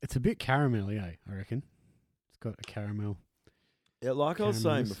 It's a bit caramelly, I reckon. It's got a caramel. Yeah, like I was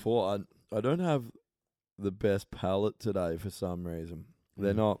saying before, I don't have the best palate today for some reason.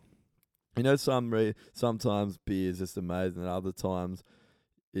 They're not... You know, sometimes beer is just amazing, and other times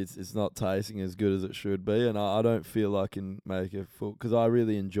it's not tasting as good as it should be. And I don't feel I can make it full because I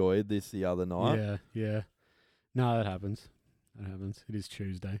really enjoyed this the other night. Yeah. No, that happens. that happens. It is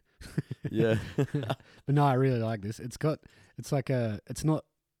Tuesday. Yeah. But no, I really like this. It's not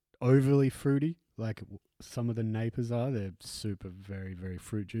overly fruity like some of the Napers are. They're super, very, very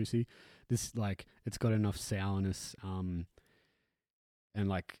fruit juicy. This, like, it's got enough sourness, and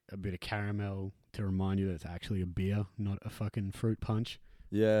like a bit of caramel to remind you that it's actually a beer, not a fucking fruit punch.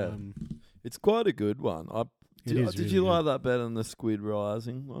 Yeah. It's quite a good one. Did really you like good. that better than the Squid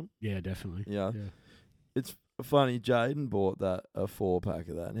Rising one? Yeah, definitely. Yeah. Yeah. It's funny. Jaden bought a 4-pack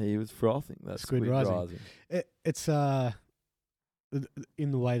of that, and he was frothing that Squid Squid Rising. Rising. It's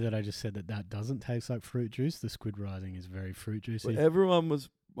in the way that I just said that doesn't taste like fruit juice. The Squid Rising is very fruit juicy.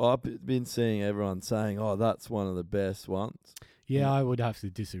 I've been seeing everyone saying, "Oh, that's one of the best ones." Yeah, I would have to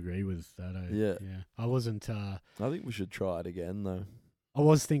disagree with that. Yeah. I wasn't. I think we should try it again, though. I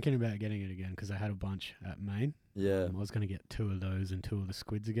was thinking about getting it again because I had a bunch at Maine. Yeah. I was going to get 2 of those and 2 of the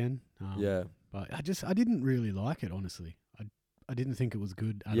squids again. Yeah. But I didn't really like it, honestly. I didn't think it was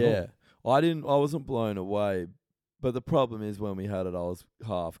good at all. Yeah. I wasn't blown away, but the problem is when we had it, I was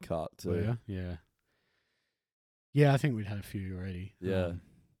half cut too. Oh, yeah. Yeah, I think we'd had a few already. Yeah.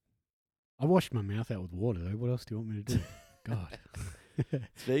 I washed my mouth out with water, though. What else do you want me to do? God.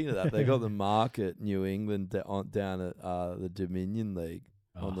 Speaking of that, they got the market New England down at the Dominion League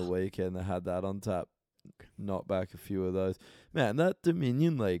on the weekend. They had that on tap. Knocked back a few of those. Man, that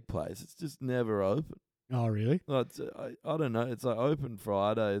Dominion League place, it's just never open. Oh, really? Like, I don't know. It's like open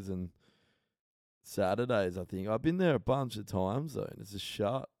Fridays and Saturdays, I think. I've been there a bunch of times, though, and it's just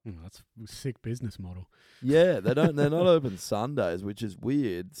shut. That's a sick business model. Yeah, they're not open Sundays, which is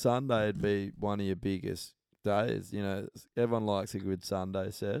weird. Sunday would be one of your biggest days. You know, everyone likes a good Sunday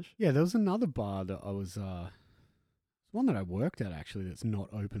sesh. Yeah, there was another bar that I was one that I worked at actually that's not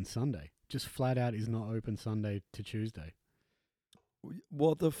open Sunday. Just flat out is not open Sunday to Tuesday.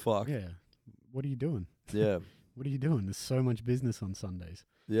 What the fuck? Yeah. What are you doing? Yeah. What are you doing? There's so much business on Sundays.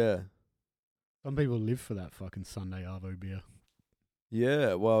 Yeah. Some people live for that fucking Sunday Arvo beer.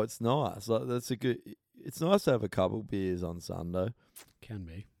 Yeah, well, it's nice. Like, it's nice to have a couple beers on Sunday. Can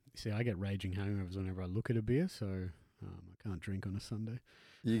be. See, I get raging hangovers whenever I look at a beer, so I can't drink on a Sunday.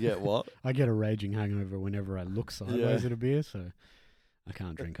 You get what? I get a raging hangover whenever I look sideways at a beer, so I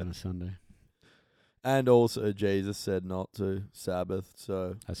can't drink on a Sunday. And also, Jesus said not to Sabbath,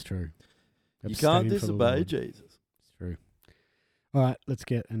 so that's true. You can't disobey Jesus. It's true. All right, let's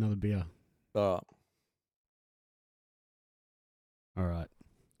get another beer. All right.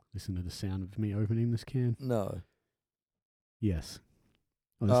 Listen to the sound of me opening this can. No. Yes.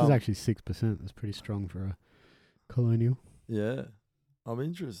 Oh, this is actually 6%. That's pretty strong for a Colonial. Yeah. I'm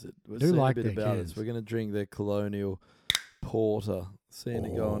interested. We'll do see like a bit their about cans. this. We're going to drink their Colonial Porter. Seeing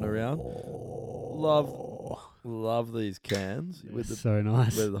it going around. Love these cans. So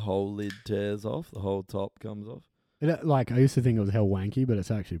nice. Where the whole lid tears off. The whole top comes off. I used to think it was hell wanky, but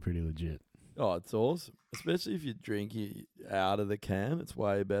it's actually pretty legit. Oh, it's awesome. Especially if you drink it out of the can. It's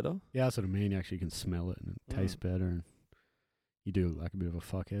way better. Yeah, that's what I mean. You actually can smell it and it tastes better. And you do look like a bit of a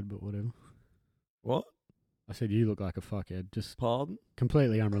fuckhead, but whatever. What? I said you look like a fuckhead. Just pardon?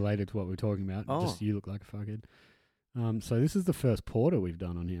 Completely unrelated to what we're talking about. Oh. Just you look like a fuckhead. So this is the first porter we've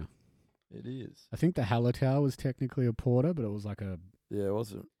done on here. It is. I think the Hallertau was technically a porter, but it was like a... Yeah, it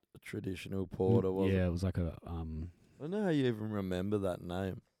wasn't a traditional porter, was it? Yeah, it was like a... I don't know how you even remember that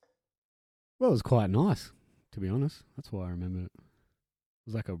name. Well, it was quite nice, to be honest. That's why I remember it. It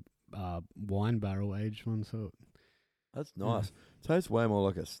was like a wine barrel aged one, so... That's nice. Tastes way more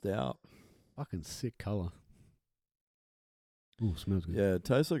like a stout. Fucking sick colour. Ooh, smells good. Yeah, it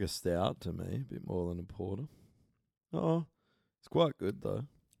tastes like a stout to me, a bit more than a porter. Oh, it's quite good though.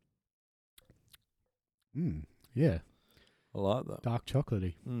 Yeah. I like that. Dark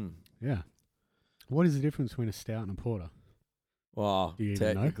chocolatey. Mm. Yeah. What is the difference between a stout and a porter? Well, Do you even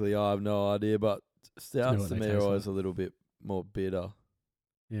know? technically I have no idea, but stouts what to they me taste are always like. a little bit more bitter.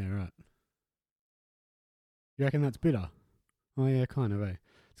 Yeah, right. You reckon that's bitter? Oh yeah, kind of, eh?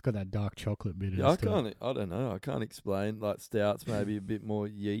 It's got that dark chocolate bitterness. Yeah, I don't know. I can't explain. Like stouts maybe a bit more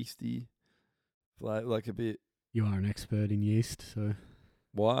yeasty. Like a bit. You are an expert in yeast, so...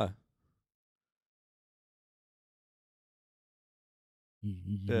 Why?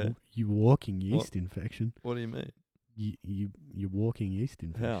 You walking yeast infection. What do you mean? You walking yeast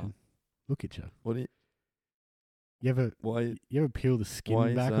infection. How? Look at you. What do you... You ever peel the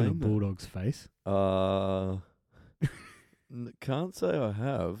skin back on a bulldog's face? Can't say I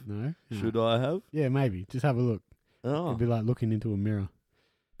have. No? Should I have? Yeah, maybe. Just have a look. Oh. It'd be like looking into a mirror.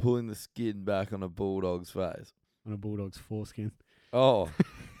 Pulling the skin back on a bulldog's face. On a bulldog's foreskin. Oh.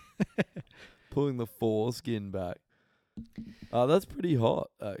 Pulling the foreskin back. Oh, that's pretty hot,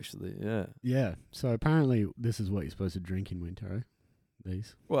 actually. Yeah. Yeah. So apparently this is what you're supposed to drink in winter, eh?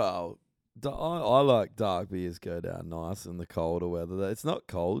 These. Well, I like dark beers go down nice in the colder weather. It's not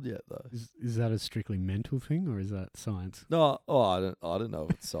cold yet though. Is that a strictly mental thing or is that science? No, I don't know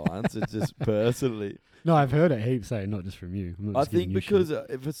if it's science. It's just personally. No, I've heard it heaps say, not just from you. I'm not I just giving think you because shit.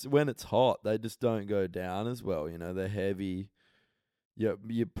 if it's when it's hot, they just don't go down as well. You know, they're heavy. You're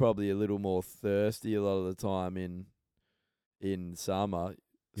probably a little more thirsty a lot of the time in summer,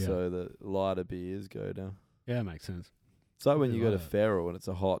 Yeah. so the lighter beers go down. Yeah, it makes sense. It's like when Really you go like to that. Ferrell and it's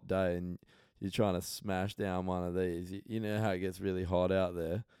a hot day and you're trying to smash down one of these. You know how it gets really hot out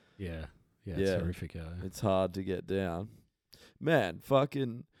there. Yeah. Yeah, Yeah. it's horrific out there. It's hard to get down. Man,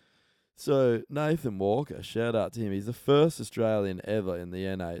 fucking. So, Nathan Walker, shout out to him. He's the first Australian ever in the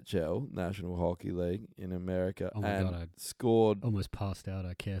NHL, National Hockey League, in America. Oh my and God, I scored. almost passed out.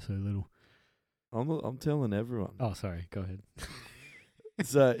 I care so little. I'm telling everyone. Oh, sorry. Go ahead.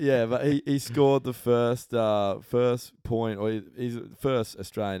 So, yeah, but he scored the first point, or he's the first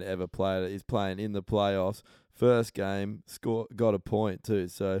Australian ever player. He's playing in the playoffs. First game, got a point too.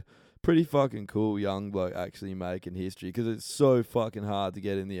 So, pretty fucking cool young bloke actually making history because it's so fucking hard to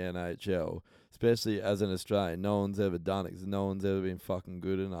get in the NHL, especially as an Australian. No one's ever done it because no one's ever been fucking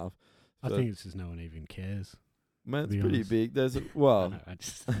good enough. I So, think it's just no one even cares. man, it's be pretty honest. big. There's I well,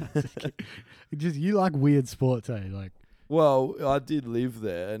 just you like weird sports, eh? Like, well, I did live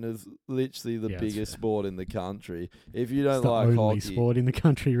there, and it's literally the Yeah, that's biggest fair. sport in the country. If you don't it's the like only hockey, sport in the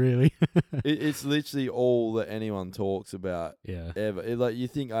country, really. it's literally all that anyone talks about Yeah. ever. Like you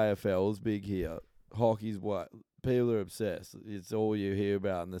think AFL's big here, hockey's what people are obsessed. It's all you hear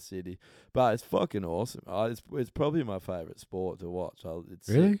about in the city, but it's fucking awesome. It's probably my favorite sport to watch. It's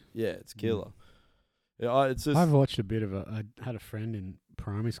Really? yeah, it's killer. Yeah, it's just I've watched a bit of it. I had a friend in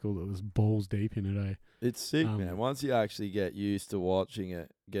primary school that was balls deep in it, eh? it's sick, um, man. Once you actually get used to watching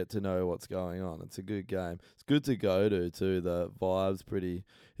it, get to know what's going on. It's a good game. It's good to go to too. The vibe's pretty.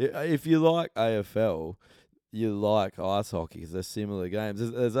 If you like AFL, you like ice hockey because they're similar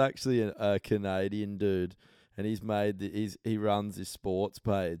games. There's actually a Canadian dude, and he runs his sports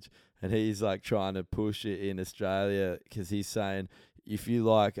page, and he's like trying to push it in Australia because he's saying if you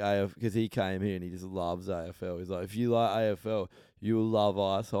like AFL, because he came here and he just loves AFL. He's like, if you like AFL, you will love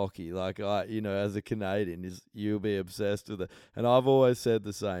ice hockey. Like as a Canadian, you'll be obsessed with it. And I've always said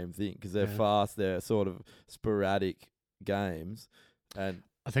the same thing because they're Yeah. fast, they're sort of sporadic games, and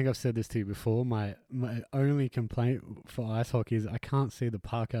I think I've said this to you before. My only complaint for ice hockey is I can't see the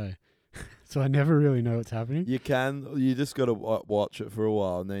puck, eh? So I never really know what's happening. you just got to watch it for a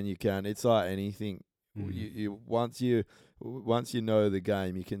while, and then you can. It's like anything. Mm. You once you know the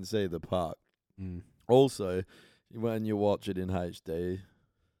game, you can see the puck. Mm. Also, when you watch it in HD,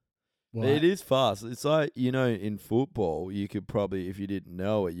 Well, it is fast. It's like, in football, you could probably, if you didn't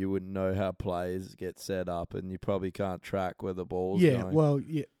know it, you wouldn't know how players get set up, and you probably can't track where the ball's yeah, going. well,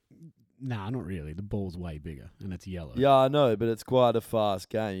 yeah. Nah, not really. The ball's way bigger and it's yellow. Yeah, I know, but it's quite a fast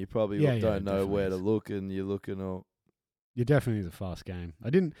game. You probably Yeah, don't it know where to definitely look, and you're looking all. It definitely is a fast game.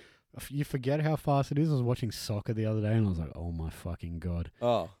 You forget how fast it is. I was watching soccer the other day and I was like, oh my fucking God.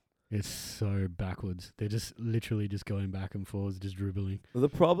 Oh. It's so backwards. They're just literally just going back and forwards, just dribbling. The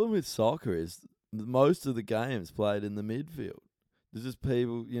problem with soccer is most of the games played in the midfield. There's just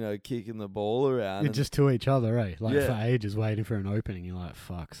people, kicking the ball around. It's just to each other, eh? Like Yeah. for ages waiting for an opening. You're like,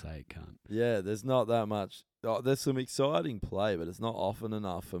 fuck's sake, cunt. Yeah, there's not that much. There's some exciting play, but it's not often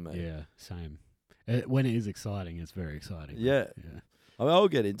enough for me. Yeah, same. When it is exciting, it's very exciting. Yeah. Yeah. I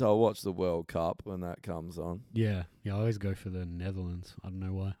mean, I'll watch the World Cup when that comes on. Yeah. Yeah, I always go for the Netherlands. I don't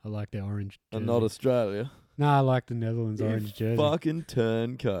know why. I like their orange jersey. And not Australia. Nah, I like the Netherlands You orange jersey. fucking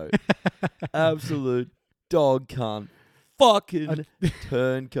turncoat. Absolute dog cunt. Fucking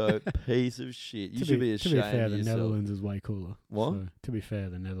turncoat piece of shit. You should be ashamed To be fair, of the yourself. Netherlands is way cooler. What? So, to be fair,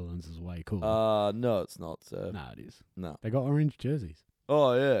 the Netherlands is way cooler. No, it's not, sir. Nah, it is. No. They got orange jerseys.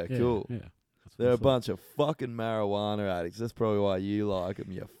 Oh, yeah, Yeah, cool. Yeah. That's what They're I a thought. bunch of fucking marijuana addicts. That's probably why you like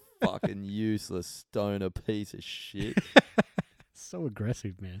them, you fucking useless stoner piece of shit. So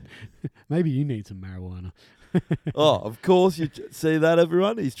aggressive, man. Maybe you need some marijuana. Oh, of course you see that,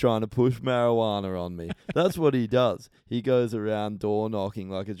 everyone? He's trying to push marijuana on me. That's what he does. He goes around door knocking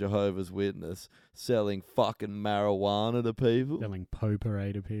like a Jehovah's Witness, selling fucking marijuana to people. Selling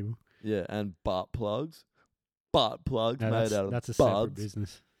potpourri to people. Yeah, and butt plugs. Butt plugs No, made out of that's a separate buds.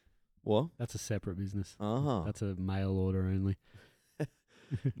 business. What? That's a separate business. Uh-huh. That's a mail order only.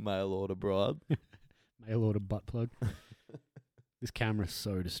 Mail order bribe. Mail order butt plug. This camera's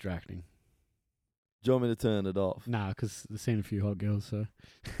so distracting. Do you want me to turn it off? Nah, because they've seen a few hot girls, so.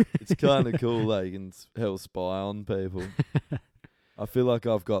 It's kind of cool. They can hell spy on people. I feel like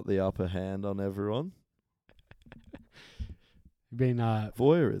I've got the upper hand on everyone.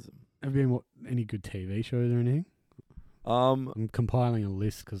 Voyeurism. Have you been any good TV shows or anything? I'm compiling a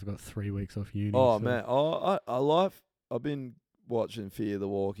list because I've got 3 weeks off uni. Oh so. man, I've been watching Fear the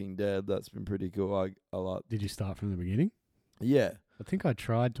Walking Dead. That's been pretty cool. I like. Did you start from the beginning? Yeah, I think I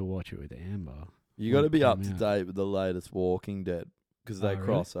tried to watch it with Amber. you got to be up to date with the latest Walking Dead because they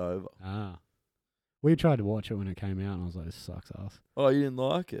cross over. Ah, we tried to watch it when it came out, and I was like, "This sucks ass." Oh, you didn't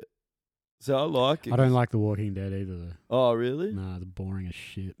like it? So I like it. I don't like The Walking Dead either, though. Oh, really? Nah, they're boring as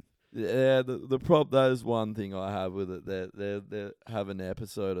shit. Yeah, that is one thing I have with it. They have an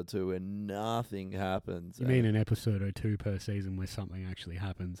episode or two where nothing happens. You mean an episode or two per season where something actually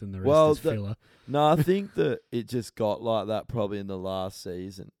happens and the rest is filler? No, I think that it just got like that probably in the last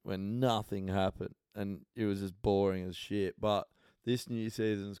season when nothing happened and it was just boring as shit. But this new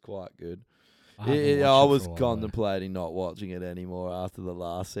season's quite good. I was contemplating not watching it anymore after the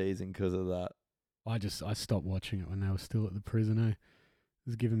last season because of that. I stopped watching it when they were still at the prison. It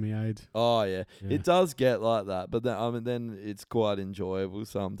was giving me AIDS. Oh yeah, it does get like that, but then it's quite enjoyable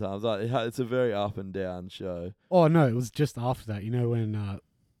sometimes. Like it's a very up and down show. Oh no, it was just after that. You know when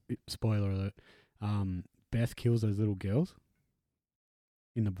spoiler alert, Beth kills those little girls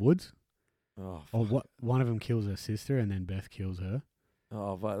in the woods. Oh, or what? One of them kills her sister, and then Beth kills her.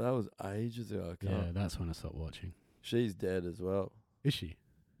 Oh, but that was ages ago. Yeah, that's when I stopped watching. She's dead as well. Is she?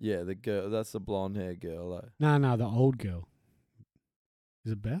 Yeah, the girl. That's the blonde hair girl. Like. No, the old girl.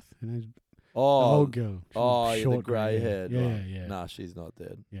 Is it Beth? The old girl. The grey haired. Yeah. Nah, she's not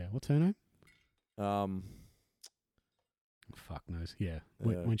dead. Yeah, what's her name? Fuck knows. Yeah,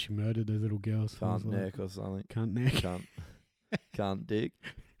 when she murdered those little girls. Cunt neck or something. Cunt neck. Cunt dick.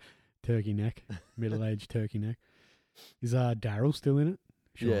 Turkey neck. Middle-aged turkey neck. Is Daryl still in it?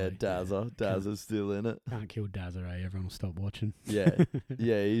 Surely. Yeah, Dazzer's still in it. Can't kill Dazzer, eh? Everyone will stop watching. Yeah,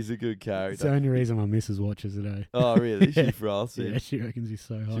 he's a good character. It's the only reason my missus watches it, eh? Oh, really? She froths him? Yeah, she reckons he's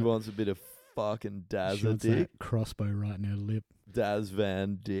so hot. She wants a bit of fucking Dazzer she wants dick. That crossbow right in her lip. Daz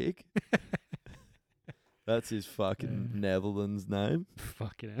Van Dick. That's his fucking Netherlands name.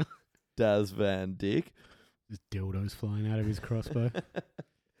 Fucking hell. Daz Van Dick. There's dildos flying out of his crossbow.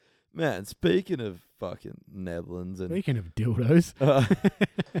 Man, speaking of fucking Netherlands and... Speaking of dildos.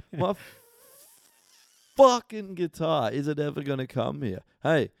 My fucking guitar, is it ever going to come here?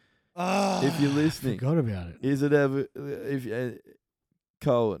 Hey, if you're listening... I forgot about it. Is it ever...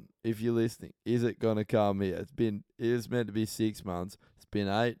 Cohen, if you're listening, is it going to come here? It was meant to be 6 months. It's been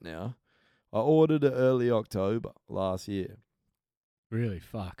 8 now. I ordered it early October last year. Really?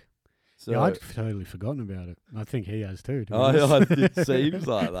 Fuck. So, yeah, I'd totally forgotten about it. I think he has too. It seems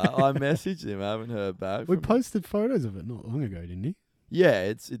like that. I messaged him. I haven't heard back. We posted photos of it not long ago, didn't he? Yeah,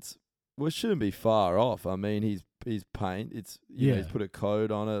 it shouldn't be far off. I mean, he's paint. He's put a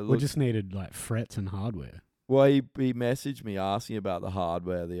code on it. We just needed like frets and hardware. Well, he messaged me asking about the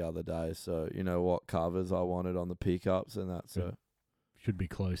hardware the other day. So what covers I wanted on the pickups and that. So should be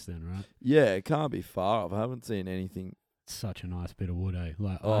close then, right? Yeah, it can't be far off. I haven't seen anything. Such a nice bit of wood, eh?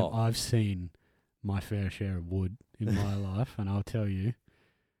 Like I've seen my fair share of wood in my life, and I'll tell you,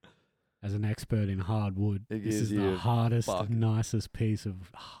 as an expert in hardwood, this is the hardest, nicest piece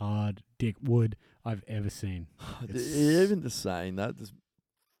of hard dick wood I've ever seen. Even just saying that just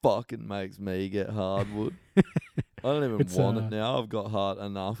fucking makes me get hardwood. I don't even want it now. I've got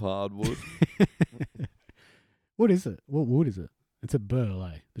enough hardwood. What is it? What wood is it? It's a burl,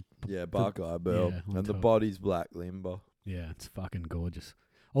 eh? Buckeye burl, and the body's black limber. Yeah, it's fucking gorgeous.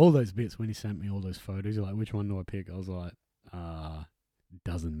 All those bits, when he sent me all those photos, you're like, which one do I pick? I was like,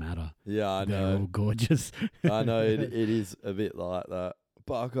 doesn't matter. Yeah, I know. They're all gorgeous. I know, it is a bit like that.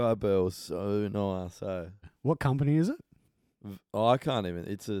 Buckeye Burl's so nice, eh? What company is it? I can't even.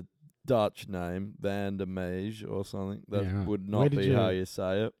 It's a Dutch name, Van der Meij or something. That would not be how you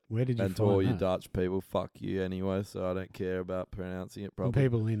say it. Where did you find find to all you that? Dutch people, fuck you anyway, so I don't care about pronouncing it Well, properly.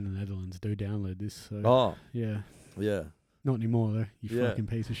 people in the Netherlands do download this. So Oh. yeah. Yeah. Not anymore, though, you fucking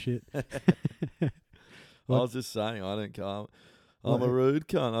piece of shit. I was just saying, I don't care. I'm a rude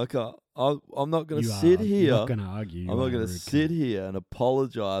cunt. I can't. I'm not going to sit here. I'm not going to argue. I'm not going to sit here and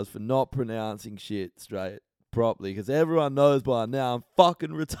apologise for not pronouncing shit straight properly because everyone knows by now I'm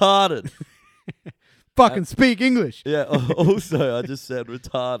fucking retarded. Fucking speak English. Yeah. Also, I just said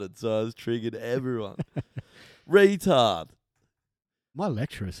retarded, so I was triggered everyone. Retard. My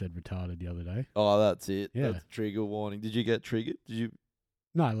lecturer said retarded the other day. Oh, that's it. Yeah. That's trigger warning. Did you get triggered? Did you?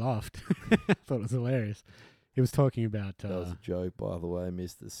 No, I laughed. I thought it was hilarious. He was talking about... that was a joke, by the way,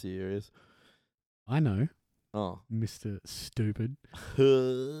 Mr. Serious. I know, Oh. Mr. Stupid, I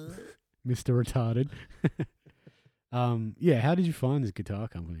Mr. Retarded. Yeah, how did you find this guitar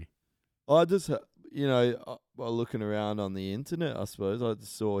company? just, while looking around on the internet, I suppose, I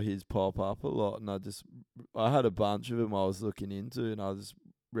just saw his pop up a lot, and I had a bunch of them I was looking into, and I just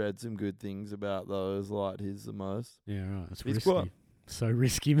read some good things about those, like his the most. Yeah, right. It's He's risky. quite- So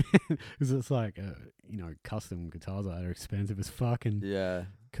risky, man. Because it's like, custom guitars like that are expensive as fuck, and Yeah.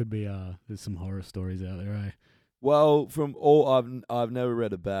 could be there's some horror stories out there, eh? Well, from all I've never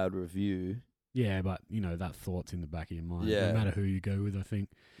read a bad review. Yeah, but that thought's in the back of your mind. Yeah. No matter who you go with, I think.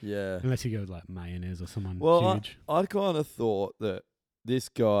 Yeah. Unless you go with like mayonnaise or someone Well, huge. I kind of thought that this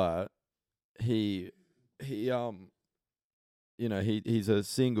guy, he's a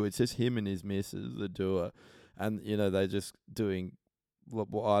single. It's just him and his missus that do it, and they're just doing,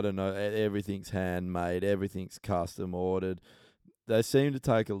 I don't know, everything's handmade, everything's custom ordered. They seem to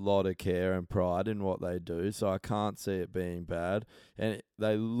take a lot of care and pride in what they do, so I can't see it being bad. And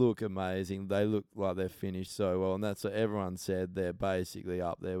they look amazing. They look like they're finished so well, and that's what everyone said. They're basically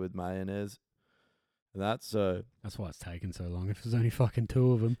up there with mayonnaise. And that's why it's taken so long. If there's only fucking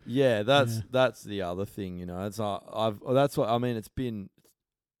two of them. yeah. That's the other thing. It's that's what I mean. It's been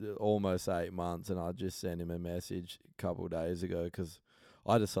almost 8 months, and I just sent him a message a couple of days ago because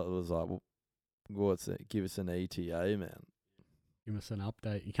I just thought it was like, well, give us an ETA, man. Give us an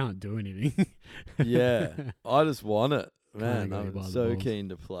update. You can't do anything. Yeah, I just want it, man. Kinda got you by I'm the so balls. keen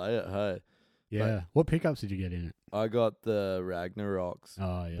to play it. Hey, Yeah. What pickups did you get in it? I got the Ragnaroks,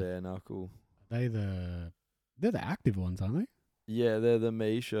 Oh yeah. bare knuckle. They're the active ones, aren't they? Yeah, they're the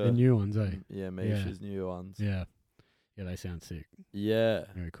Misha. The new ones, eh? Yeah, Misha's new ones. Yeah. Yeah, they sound sick. Yeah,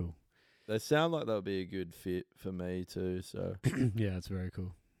 Very cool. they sound like they'll be a good fit for me too. So Yeah, it's very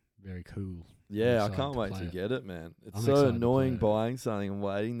cool. Very cool. yeah, I excited can't to wait play to it. get it, man. It's I'm so excited to annoying play it. buying something and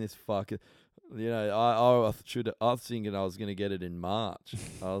waiting this fucking. I was thinking I was gonna get it in March.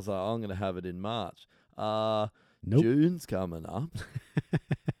 I was like, I'm gonna have it in March. Nope. June's coming up.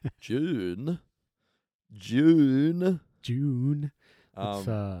 June. June. Let's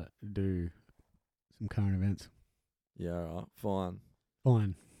Um, do some current events. yeah, all right, fine.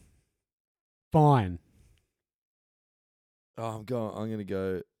 Fine. Oh, I'm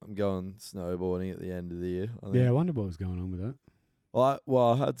going snowboarding at the end of the year. I think. Yeah, I wonder what was going on with that. I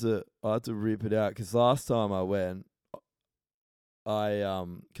had to rip it out because last time I went,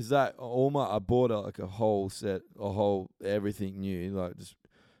 I bought a whole set, everything new, like just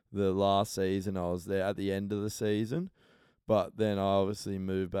the last season I was there at the end of the season, but then I obviously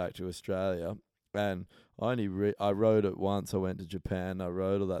moved back to Australia, and I rode it once. I went to Japan, I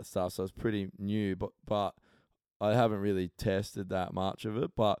rode all that stuff, so it's pretty new, but I haven't really tested that much of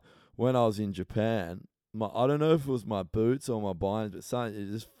it. But when I was in Japan, I don't know if it was my boots or my binds, but something,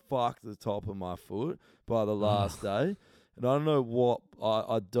 it just fucked the top of my foot by the last day. And I don't know what,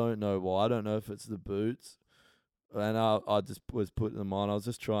 I don't know why. I don't know if it's the boots. And I just was putting them on. I was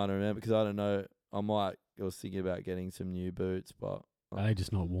just trying to remember because I don't know. I was thinking about getting some new boots, but Are they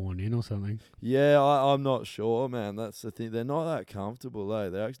just not worn in or something? yeah, I'm not sure, man. That's the thing. They're not that comfortable, eh?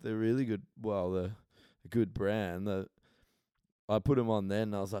 They're really good. Well, they're a good brand. I put them on then,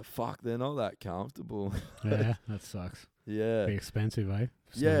 and I was like, fuck, they're not that comfortable. Yeah, that sucks. Yeah. Be expensive, eh?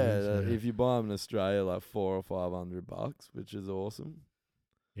 Yeah, if you buy them in Australia, like $400 or $500, which is awesome.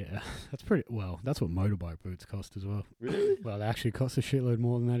 Yeah, that's pretty well. That's what motorbike boots cost as well. Really? Well, they actually cost a shitload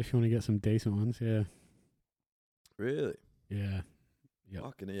more than that if you want to get some decent ones. Yeah, Really? yeah. Yep.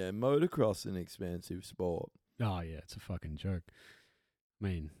 Fucking yeah, motocross is an expensive sport. Oh yeah, it's a fucking joke. I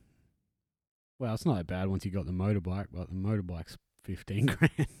mean, well, it's not that bad once you got the motorbike, but the motorbike's 15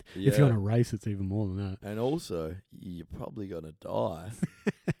 grand. Yeah. If you're on a race, it's even more than that. And also, you're probably gonna die.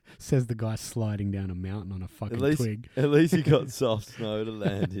 Says the guy sliding down a mountain on a fucking twig. At least you got soft snow to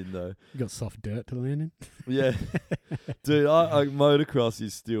land in, though. You got soft dirt to land in. Yeah, dude, motocross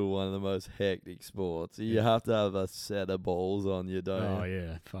is still one of the most hectic sports. You Yeah. have to have a set of balls on you, don't Oh you?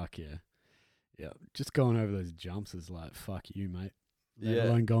 yeah, fuck yeah. Yeah, just going over those jumps is like fuck you, mate. Let Yeah.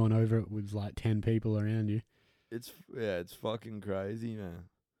 alone going over it with like 10 people around you. It's fucking crazy, man.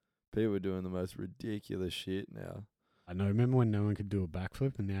 People are doing the most ridiculous shit now. I know. Remember when no one could do a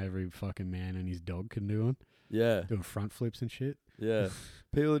backflip, and now every fucking man and his dog can do one, Yeah, doing front flips and shit. yeah.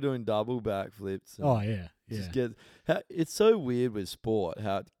 People are doing double backflips. and Oh yeah, just yeah. it's so weird with sport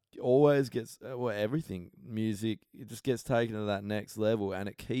how it always gets everything music, it just gets taken to that next level, and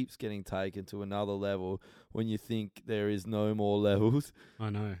it keeps getting taken to another level when you think there is no more levels. I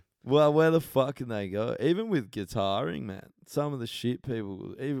know. Well, where the fuck can they go? Even with guitaring, man, some of the shit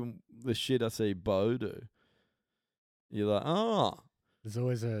people, even the shit I see Bo do, you're like, There's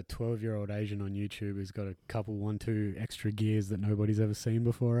always a 12-year-old Asian on YouTube who's got a couple 1-2 extra gears that nobody's ever seen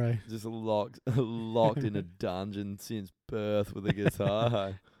before, eh? Just locked in a dungeon since birth with a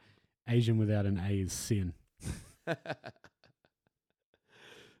guitar. Asian without an A is sin.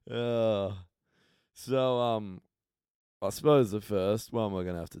 uh, so I suppose the first one we're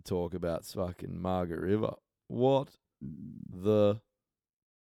gonna have to talk about is fucking Margaret River. What the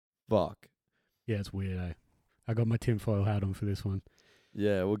fuck? Yeah, it's weird, eh? I got my tinfoil hat on for this one.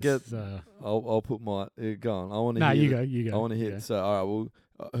 Yeah, we'll get. It's, I'll put my go on. I want to. Nah, hear you go. I want to hear. Yeah. So all right,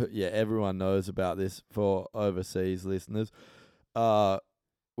 well, yeah, everyone knows about this for overseas listeners.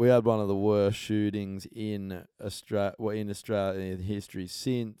 We had one of the worst shootings in Australian history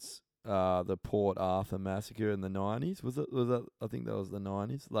since the Port Arthur massacre in the 90s. Was that? I think that was the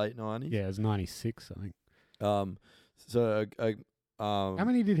 90s, late 90s. Yeah, it was 96, I think. So how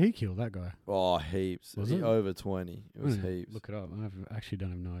many did he kill, that guy? Oh, heaps. Was it? Over 20. It was heaps. Look it up. I actually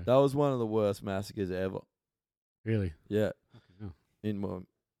don't even know. That was one of the worst massacres ever. Really? Yeah. Oh. In my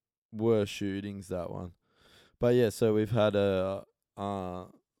worst shootings, that one. But yeah, so we've had a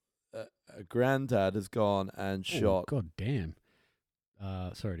granddad has gone and shot. God damn.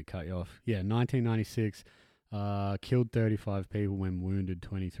 Sorry to cut you off. Yeah, 1996. Killed 35 people when wounded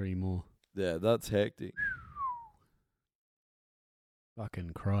 23 more. Yeah, that's hectic.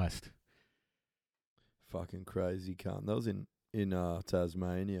 Fucking Christ. Fucking crazy cunt. That was in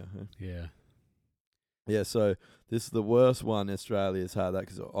Tasmania. Huh? Yeah. Yeah, so this is the worst one Australia's had, that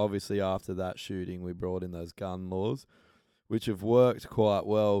because obviously after that shooting we brought in those gun laws, which have worked quite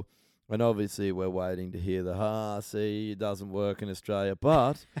well. And obviously we're waiting to hear see, it doesn't work in Australia.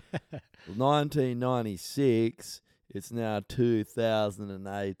 But 1996, it's now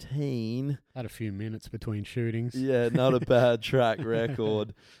 2018. Had a few minutes between shootings. Yeah, not a bad track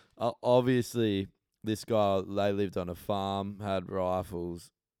record. Obviously, this guy, they lived on a farm, had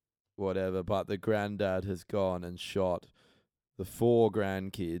rifles, whatever, but the granddad has gone and shot the 4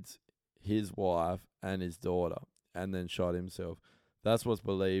 grandkids, his wife, and his daughter, and then shot himself. That's what's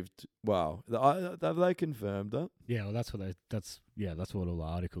believed. Wow, have they confirmed that? Yeah, well, that's what all the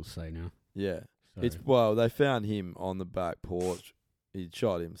articles say now. Yeah, So. They found him on the back porch. He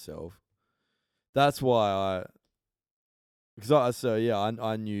shot himself. That's why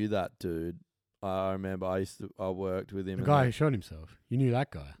I knew that dude. I remember I worked with him. The guy who shot himself. You knew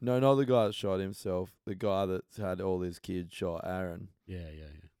that guy? No, not the guy that shot himself. The guy that had all his kids shot, Aaron. Yeah.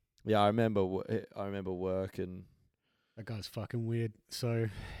 Yeah, I remember working. That guy's fucking weird. So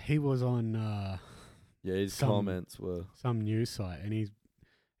he was on his comments were some news site, and he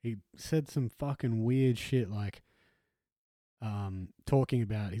said some fucking weird shit, like talking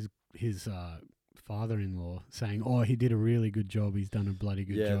about his father-in-law, saying, "Oh, he did a really good job. He's done a bloody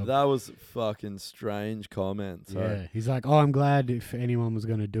good job." Yeah, that was fucking strange comments. Yeah, he's like, "Oh, I'm glad if anyone was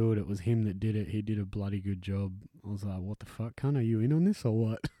gonna do it, it was him that did it. He did a bloody good job." I was like, "What the fuck, cunt? Are you in on this or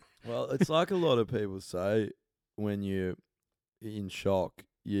what?" Well, it's like a lot of people say, when you're in shock,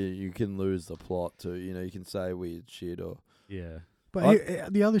 you can lose the plot too. You know, you can say weird shit or yeah.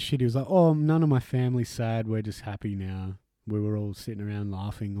 But the other shit, he was like, "Oh, none of my family's sad. We're just happy now. We were all sitting around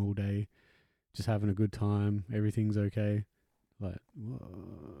laughing all day, just having a good time. Everything's okay." Like,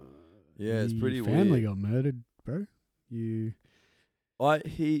 yeah, it's pretty weird. Family got murdered, bro. I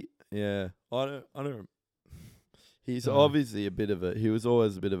don't. He's obviously he was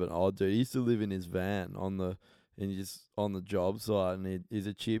always a bit of an odd dude. He used to live in his van on the job site, and he's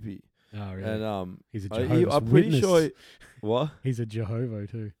a chippy. Oh, really? And he's a Jehovah's I'm pretty Witness. sure. What? He's a Jehovah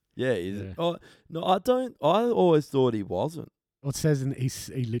too. Yeah, oh no, I don't. I always thought he wasn't. Well, it says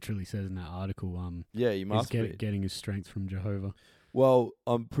he literally says in that article. Yeah, he must be getting his strength from Jehovah. Well,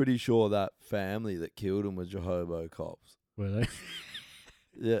 I'm pretty sure that family that killed him were Jehovah cops. Were they?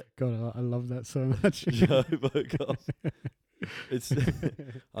 Yeah. God, I love that so much. Jehovah cops. It's.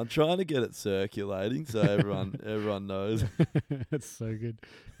 I'm trying to get it circulating so everyone knows. That's so good.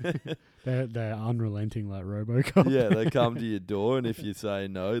 They're unrelenting like RoboCop. Yeah, they come to your door, and if you say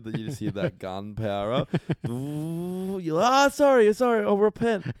no, then you just hear that gun power up. You're like, sorry, I'll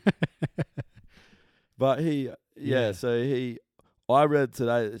repent. But I read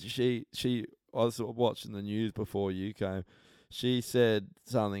today that I was watching the news before you came. She said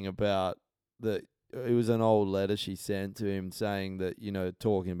something about that. It was an old letter she sent to him saying that,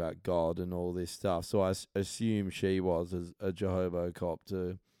 talking about God and all this stuff. So I assume she was a Jehovah cop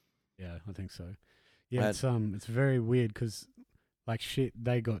too. Yeah, I think so. Yeah, it's very weird because, like, shit,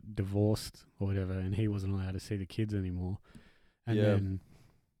 they got divorced or whatever, and he wasn't allowed to see the kids anymore. And then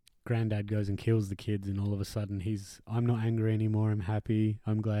Granddad goes and kills the kids, and all of a sudden I'm not angry anymore. I'm happy.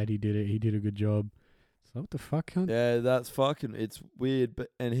 I'm glad he did it. He did a good job. So what the fuck, cunt? Yeah, that's fucking. It's weird, but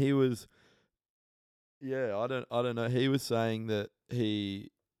and he was. Yeah, I don't know. He was saying that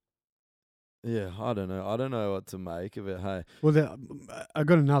he. Yeah, I don't know. I don't know what to make of it. Hey, Well, I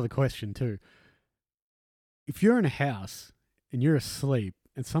got another question too. If you're in a house and you're asleep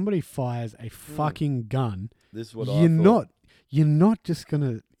and somebody fires a fucking gun, this is what you're I thought. you're not just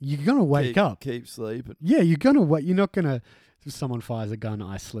gonna, you're gonna wake up. Keep sleeping. Yeah, you're gonna wait. You're not gonna. If someone fires a gun,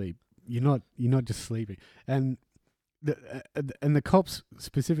 I sleep. You're not just sleeping. And the cops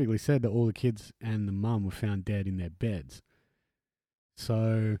specifically said that all the kids and the mum were found dead in their beds.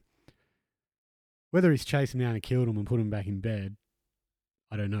 So whether he's chased them down and killed them and put them back in bed,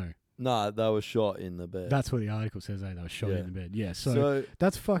 I don't know. No, they were shot in the bed. That's what the article says. They were shot Yeah. in the bed. Yeah. So So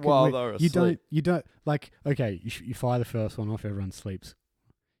that's fucking. while weird. they were You don't like. Okay, you fire the first one off. Everyone sleeps.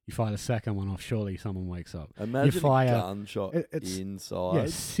 You fire the second one off. Surely someone wakes up. imagine fire- a gunshot it's- inside. Yeah,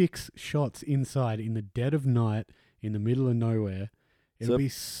 6 shots inside in the dead of night in the middle of nowhere. It'll So- be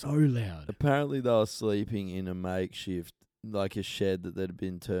so loud. Apparently, they were sleeping in a makeshift, like a shed that had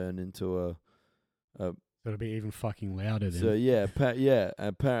been turned into a. It'll be even fucking louder then. So yeah,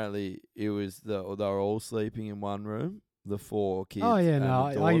 apparently it was they were all sleeping in one room. The 4 kids. Oh yeah, and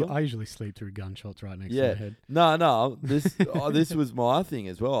no, the I daughter. usually sleep through gunshots right next to Yeah. my head. No. This was my thing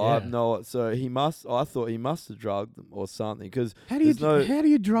as well. I have Yeah. no. So I thought he must have drugged them or something because How do you there's no. how do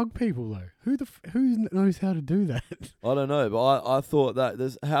you drug people though? Who knows how to do that? I don't know, but I thought that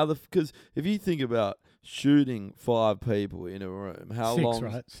there's because if you think about shooting 5 people in a room, how 6, long?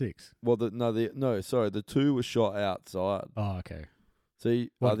 right? 6. Well, the 2 were shot outside. Oh, okay. So I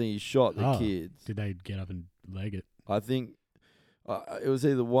What? think he shot the Oh. kids. Did they get up and leg it? I think it was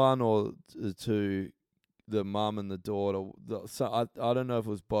either 1 or the 2, the mum and the daughter. So I don't know if it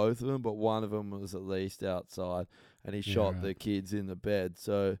was both of them, but one of them was at least outside, and he Yeah, shot right. the kids in the bed.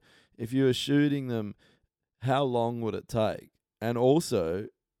 So if you were shooting them, how long would it take? And also,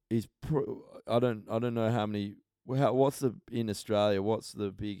 I don't know how many. What's in Australia? What's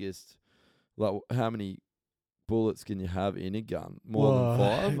the biggest? Like, how many bullets can you have in a gun? More Well,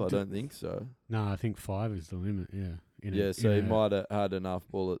 than 5? I don't think so. No, I think 5 is the limit. Yeah. So he might have had enough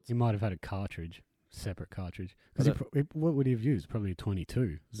bullets. He might have had a cartridge, separate cartridge. I Because what would he have used? Probably a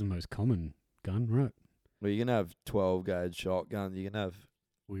 22. It's the most common gun, right? Well, you can have 12 gauge shotgun. You can have.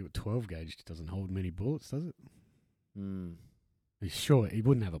 Well, 12 gauge doesn't hold many bullets, does it? Mm. Sure, he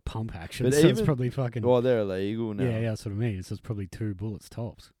wouldn't have a pump action, But so it's even- probably fucking. Well, they're illegal now. yeah, that's what I mean. So it's probably 2 bullets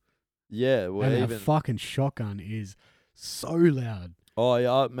tops. Yeah, well, And even a fucking shotgun is so loud. oh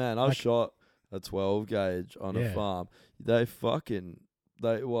yeah, man, I Like- shot a 12 gauge on a Yeah. farm. They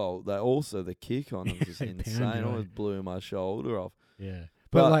also the kick on them is just They pound insane. you, Almost blew my shoulder off. Yeah,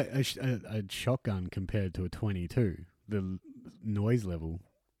 But- but like a shotgun compared to a 22, the noise level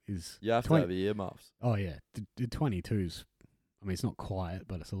is. You have 20 to have earmuffs. Oh yeah, the 22s. I mean, it's not quiet,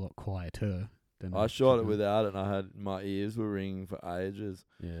 but it's a lot quieter than. I a shot it shotgun. without it, and I had my ears were ringing for ages.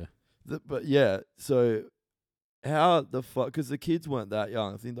 Yeah. But yeah, so how the fuck? Because the kids weren't that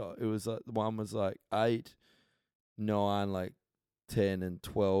young. I think it was like one was like 8, 9, like 10 and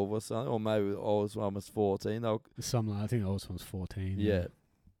 12 or something, or maybe the oldest one was 14. They were, I think the oldest one's 14.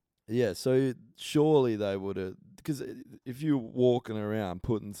 yeah. So surely they would have, because if you're walking around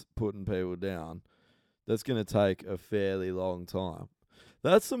putting people down, that's gonna take a fairly long time.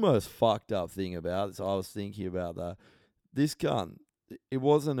 That's the most fucked up thing about it. So I was thinking about that. This gun, it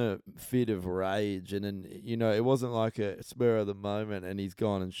wasn't a fit of rage, and then it wasn't like a spur of the moment, and he's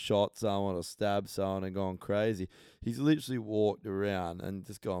gone and shot someone or stabbed someone and gone crazy. He's literally walked around and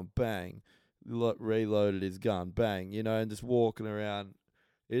just gone bang, reloaded his gun, bang, and just walking around.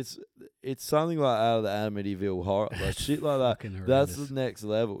 It's something like out of the Amityville horror, like shit like that. Fucking That's horrendous. the next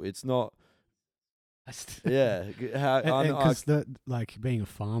level. It's not. That's- Yeah, Because like being a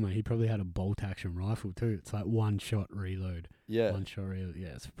farmer, he probably had a bolt action rifle too. It's like one shot reload. yeah. One shot reload. Yeah,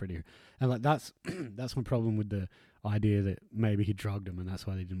 it's pretty. And like that's that's my problem with the idea that maybe he drugged them and that's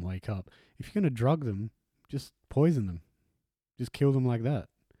why they didn't wake up. If you're gonna drug them, just poison them, just kill them like that.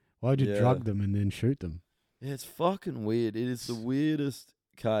 Why would you Yeah. drug them and then shoot them? Yeah, it's fucking weird. It is the weirdest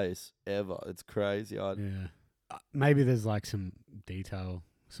case ever. It's crazy. Yeah, maybe there's like some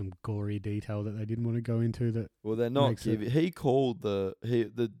gory detail that they didn't want to go into. That Well, they're not Makes it- giving. He called the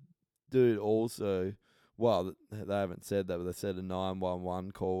dude also. Well, they haven't said that, but they said a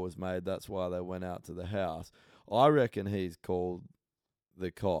 911 call was made. That's why they went out to the house. I reckon he's called the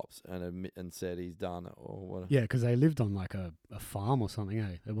cops and said he's done it or whatever. yeah, because they lived on like a farm or something.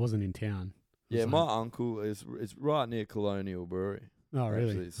 It wasn't in town. It Yeah, was my like- uncle is right near Colonial Brewery. Oh really?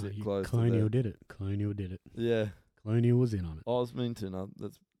 actually sit Oh, close to Colonial there. did it. Colonial did it. Yeah, Colonial was in on it. Osmington.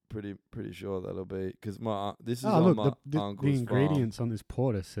 That's pretty sure that'll be because this is Oh, on look, my the uncle's ingredients on this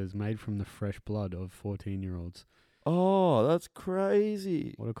porter says made from the fresh blood of 14-year-olds. Oh, that's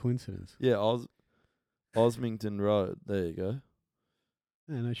crazy. What a coincidence. Yeah, Osmington Road. There you go.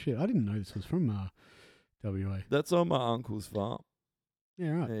 Yeah, no shit. I didn't know this was from WA. That's on my uncle's farm.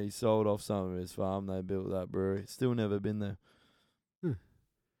 Yeah, right. Yeah, he sold off some of his farm. They built that brewery. Still never been there.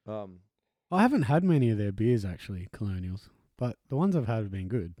 I haven't had many of their beers, actually, Colonials, but the ones I've had have been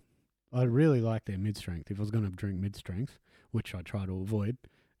good. I really like their mid-strength. If I was going to drink mid-strength, which I try to avoid,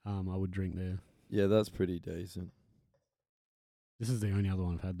 I would drink their... Yeah, that's pretty decent. This is the only other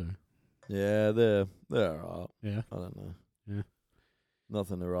one I've had, though. Yeah, they're alright. Yeah? I don't know. Yeah.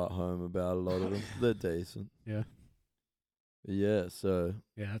 Nothing to write home about, a lot of them. They're decent. Yeah. But yeah, so...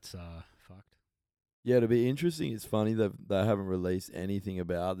 Yeah, that's fucked. Yeah, it'll be interesting. It's funny that they haven't released anything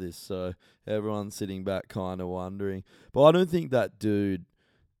about this, so everyone's sitting back kind of wondering. But I don't think that dude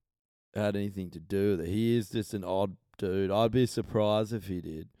had anything to do with it. He is just an odd dude. I'd be surprised if he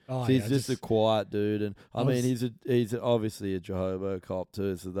did. Oh, He's just a quiet dude, and I mean, he's obviously a Jehovah cop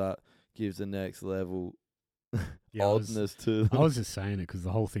too, so that gives the next level oddness to them. I was just saying it because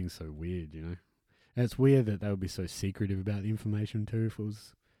the whole thing's so weird, you know. And it's weird that they would be so secretive about the information too. If it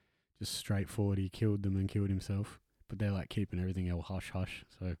was just straightforward, he killed them and killed himself, but they're like keeping everything all hush hush.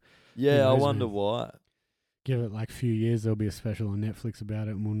 So yeah, I knows, wonder man. why. Give it like a few years, there'll be a special on Netflix about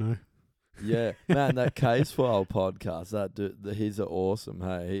it, and we'll know. Yeah, man, that Case File podcast, that dude, he's awesome.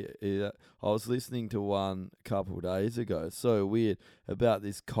 Hey, I was listening to one a couple of days ago. So weird about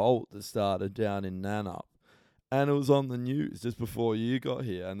this cult that started down in Nannup, and it was on the news just before you got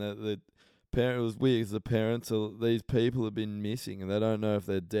here. And the parent, it was weird because the parents of these people have been missing, and they don't know if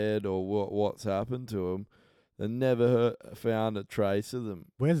they're dead or what's happened to them. They never found a trace of them.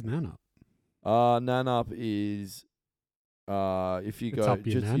 Where's Nannup? Nannup is. If you It's go, up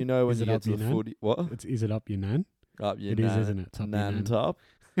your just nan? you know when Is you it get up to your the nan? footy, what? Is it up your nan? Up your It is, isn't it? It's up your nan. top.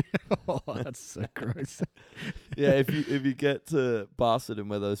 Oh, that's so gross. Yeah, if you get to Busselton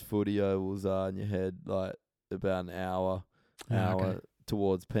where those footy ovals are in your head, like about an hour Okay.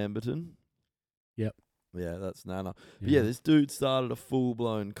 towards Pemberton. Yep. Yeah, that's Nana. But yeah, this dude started a full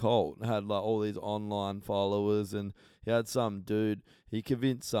blown cult and had like all these online followers, and he had some dude. He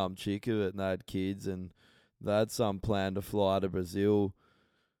convinced some chick of it, and they had kids, and they had some plan to fly to Brazil.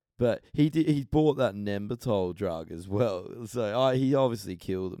 But he bought that Nembutal drug as well. So he obviously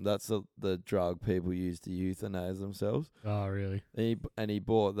killed them. That's the drug people use to euthanize themselves. Oh, really? And he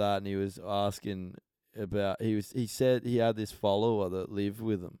bought that, and he was asking about. He said he had this follower that lived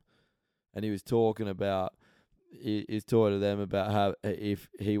with him, and he was talking about. He's talking to them about how if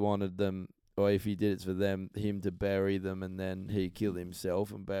he wanted them, or if he did it for them, him to bury them, and then he kill himself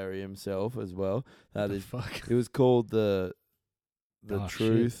and bury himself as well. What the fuck? It was called the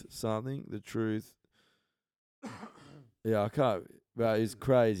truth shit. something. The truth. Yeah, I can't. But it's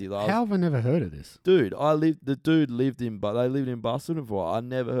crazy. Like, How have I never heard of this? dude, the dude lived in, but they lived in Busselton for a while. I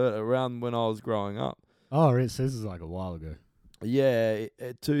never heard it around when I was growing up. Oh, it says it's like a while ago. Yeah,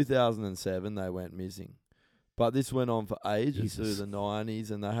 2007 they went missing. But this went on for ages through Jesus. the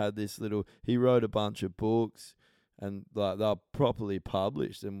 90s, and they had this little. He wrote a bunch of books, and like they were properly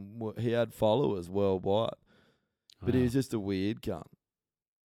published, and he had followers worldwide. But he Wow. was just a weird cunt.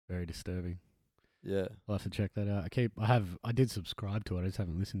 Very disturbing. Yeah, I'll have to check that out. I did subscribe to it. I just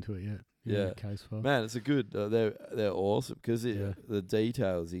haven't listened to it yet. Yeah. Case file. man, it's a good. They're awesome because Yeah. the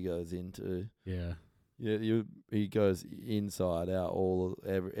details he goes into. Yeah. Yeah, he goes inside out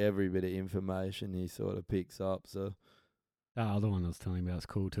every bit of information he sort of picks up. So That other one I was telling you about is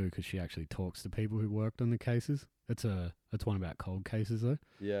cool too because she actually talks to people who worked on the cases. It's one about cold cases though.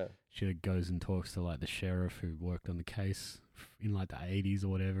 yeah, She goes and talks to like the sheriff who worked on the case in like the 80s or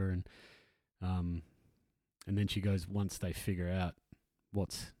whatever, and then she goes, once they figure out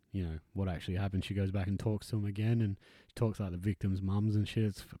what actually happened, she goes back and talks to them again, and she talks like the victims' mums and shit.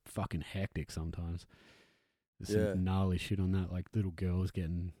 It's fucking hectic sometimes. There's some gnarly shit on that, like little girls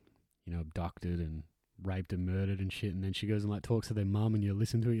getting, abducted and raped and murdered and shit, and then she goes and like talks to their mum, and you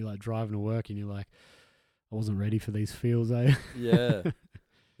listen to it, you're like driving to work, and you're like, I wasn't ready for these feels, eh? yeah.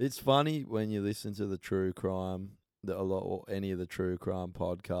 It's funny when you listen to the true crime, or any of the true crime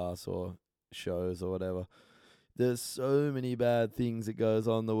podcasts or shows or whatever. There's so many bad things that goes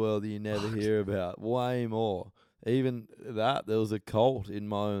on in the world that you never hear about. Way more. Even that, there was a cult in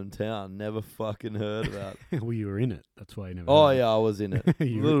my own town. Never fucking heard about it. Well, you were in it. That's why you never. Oh heard yeah, I was in it. A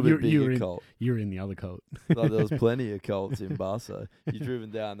You- little you- bit you bigger were in- cult. You were in the other cult. Like, there was plenty of cults in Busso. You've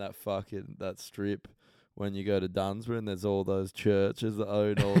driven down that strip when you go to Dunsborough, and there's all those churches that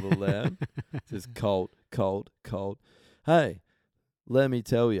own all the land. Just cult. Hey, let me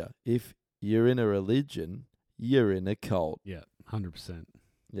tell you, if you're in a religion, you're in a cult. Yeah, 100%.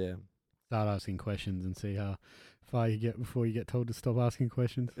 Yeah. Start asking questions and see how far you get before you get told to stop asking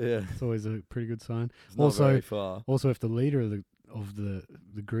questions. Yeah. It's always a pretty good sign. It's not Also- very far. Also, if the leader of the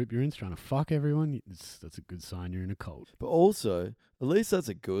group you're in is trying to fuck everyone, that's a good sign you're in a cult. But also, at least that's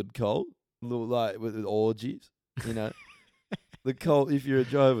a good cult. Like with orgies, you know. The cult, if you're a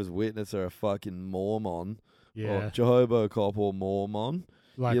Jehovah's Witness or a fucking Mormon, or Yeah, Jehovah Cop or Mormon,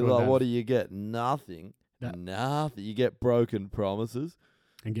 you're like, what do you get? Nothing. Nothing. You get broken promises.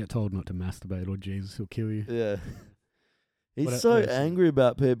 and get told not to masturbate or Jesus will kill you. Yeah. He's What so else is it? angry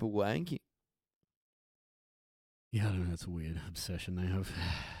about people wanking. Yeah, I don't know. It's a weird obsession they have.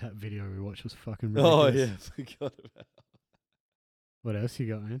 That video we watched was fucking Oh, ridiculous. yeah. Forgot about. What else you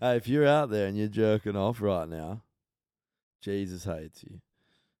got, man? Hey, if you're out there and you're jerking off right now, Jesus hates you.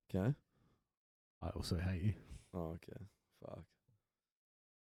 Okay? I also hate you. Oh, okay. Fuck.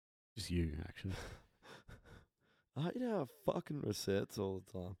 Just you, actually. I hate how it fucking resets all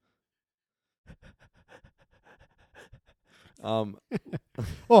the time.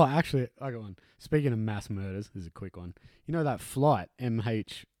 Oh, actually, I got one. Speaking of mass murders, this is a quick one. You know that flight,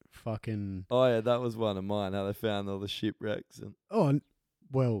 MH fucking... Oh, yeah, that was one of mine, how they found all the shipwrecks. And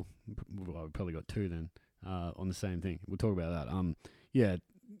Well, we probably got two then on the same thing. We'll talk about that. Yeah,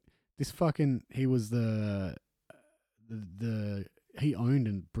 this fucking... He was the he owned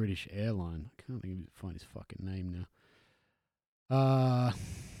a British airline. I can't find his fucking name now.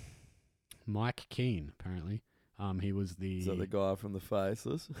 Mike Keane, apparently. He was the... Is that the guy from The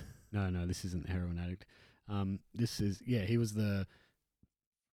Faceless? No, this isn't the heroin addict. This is... Yeah, he was the...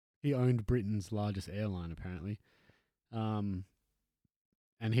 He owned Britain's largest airline, apparently. And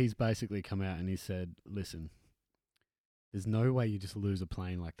he's basically come out and he said, listen, there's no way you just lose a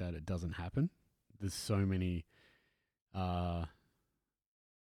plane like that. It doesn't happen. There's so many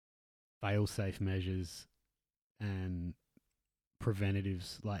fail-safe measures and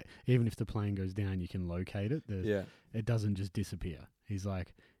preventatives. Like, even if the plane goes down, you can locate it. Yeah. It doesn't just disappear. He's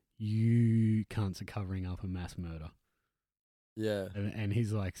like, you cunts are covering up a mass murder. Yeah. And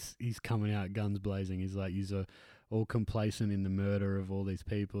he's like, he's coming out guns blazing. He's like, you're all complacent in the murder of all these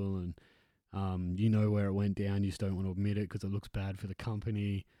people, and you know where it went down. You just don't want to admit it because it looks bad for the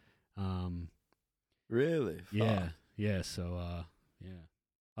company. Really? Yeah, Fuck. yeah. So, yeah,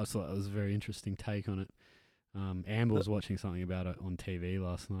 I thought it was a very interesting take on it. Amber was watching something about it on TV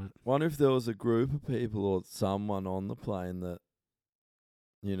last night. Wonder if there was a group of people or someone on the plane that,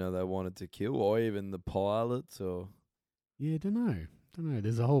 you know, they wanted to kill, or even the pilots, or... Yeah, don't know.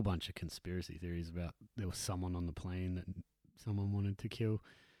 There's a whole bunch of conspiracy theories about there was someone on the plane that someone wanted to kill.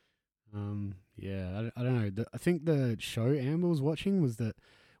 Yeah, I don't know. I think the show Amber was watching was that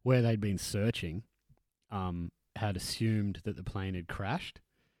where they'd been searching, had assumed that the plane had crashed.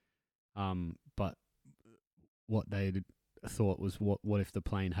 But what they'd thought was, what if the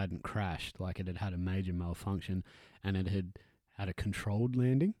plane hadn't crashed? Like, it had had a major malfunction and it had a controlled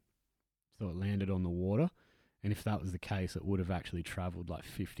landing. So it landed on the water. And if that was the case, it would have actually travelled like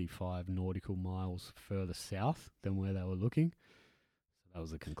 55 nautical miles further south than where they were looking. So that was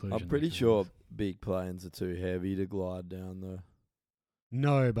the conclusion. I'm pretty sure big planes are too heavy to glide down, though.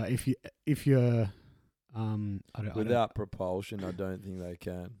 No, but if you're Without propulsion, I don't think they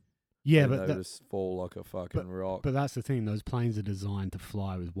can. Yeah, And but they just fall like a fucking rock. But that's the thing. Those planes are designed to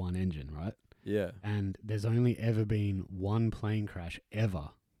fly with one engine, right? Yeah. And there's only ever been one plane crash ever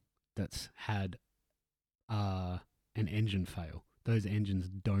that's had an engine fail. Those engines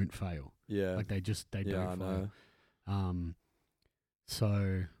don't fail. Yeah. Like they yeah, don't I fail. know.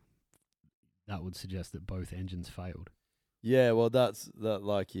 So that would suggest that both engines failed. Yeah, well, that's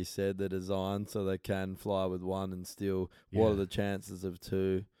like you said, they're designed so they can fly with one and still. What Yeah. are the chances of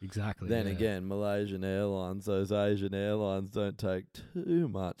two? Exactly. Then yeah. again, Malaysian Airlines, those Asian airlines don't take too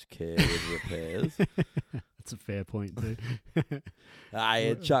much care with repairs. That's a fair point too.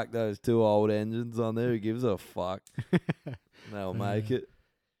 Yeah, chuck those two old engines on there. Who gives a fuck? They'll make it.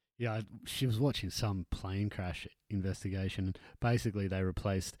 Yeah, she was watching some plane crash investigation. Basically, they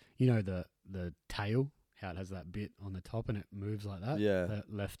replaced, the tail, how it has that bit on the top and it moves like that. Yeah.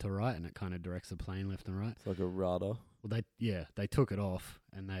 Left to right, and it kind of directs the plane left and right. It's like a rudder. Well, they took it off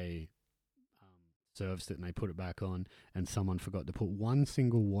and they serviced it and they put it back on, and someone forgot to put one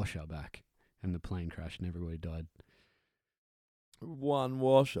single washer back, and the plane crashed and everybody died. One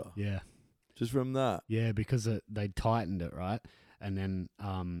washer. Yeah. Just from that. Yeah, because they tightened it, right? And then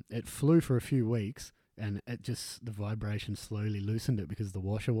it flew for a few weeks, and the vibration slowly loosened it because the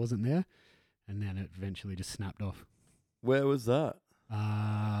washer wasn't there, and then it eventually just snapped off. Where was that?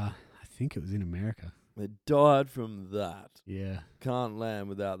 I think it was in America. They died from that. Yeah. Can't land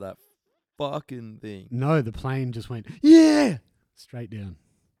without that fucking thing. No, the plane just went, yeah! Straight down.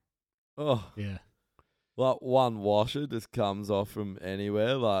 Oh, Yeah. like one washer just comes off from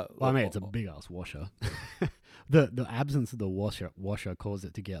anywhere. Like, Well, I mean, it's a big ass washer. The absence of the washer caused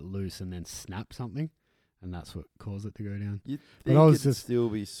it to get loose and then snap something, and that's what caused it to go down. you But think I was it'd just still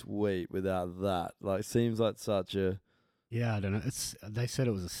be sweet without that. Like, seems like such a I don't know. They said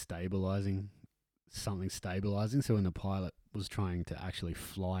it was something stabilizing. So when the pilot was trying to actually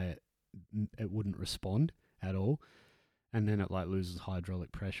fly it, it wouldn't respond at all, and then it like loses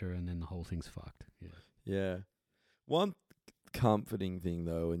hydraulic pressure, and then the whole thing's fucked. yeah. One comforting thing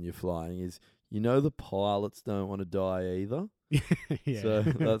though when you're flying is the pilots don't want to die either. Yeah. So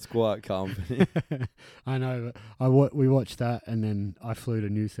that's quite comforting. I know. We watched that, and then I flew to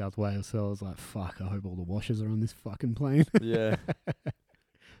New South Wales, so I was like, "Fuck! I hope all the washers are on this fucking plane." Yeah.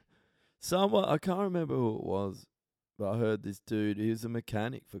 Someone, I can't remember who it was, but I heard this dude. He was a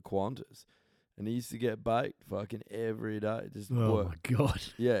mechanic for Qantas, and he used to get baked fucking every day. Just Oh work. my god!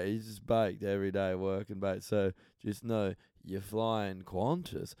 Yeah, he's just baked every day, working baked. So just know you're flying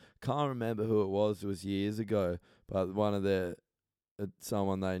Qantas. Can't remember who it was. It was years ago, but one of their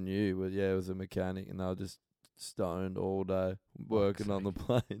someone they knew was it was a mechanic, and they were just stoned all day working on the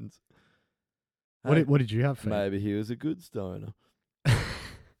planes. Hey, What did you have for? maybe he was a good stoner.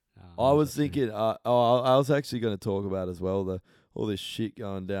 Oh, I was that's it. thinking. I was actually going to talk about as well all this shit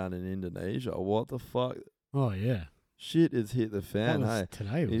going down in Indonesia. What the fuck? Oh yeah. Shit has hit the That fan. was Hey,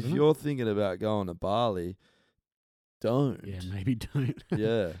 today, if wasn't it? you're thinking about going to Bali, don't. Yeah, maybe don't.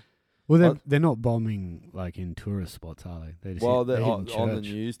 Yeah. Well, they're not bombing like in tourist spots, are they? They just Well, they're they're hitting on the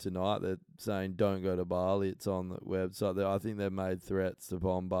church. news tonight. They're saying don't go to Bali. It's on the website. I think they've made threats to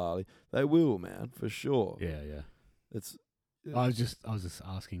bomb Bali. They will, man, for sure. Yeah. It's I was just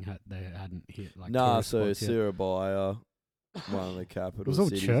asking how they hadn't hit like nah. tourist So spots yet. Surabaya, one of the It capital was all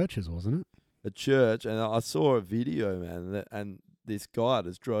cities, churches, wasn't it? a church, and I saw a video, man, and this guy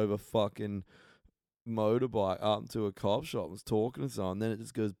just drove a fucking motorbike up to a cop shop and was talking to someone, then it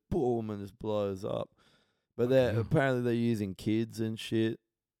just goes boom and just blows up. But Fucking hell. apparently they're using kids and shit.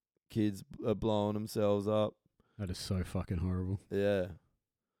 Kids are blowing themselves up. That is so fucking horrible. Yeah.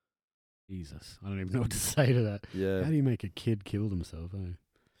 Jesus, I don't even know what to say to that. Yeah. How do you make a kid kill themselves? Eh?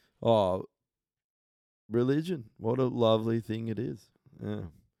 Oh, religion. What a lovely thing it is. Yeah.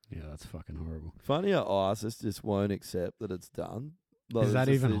 Yeah, that's fucking horrible. Funny how ISIS just won't accept that it's done. Like, Is that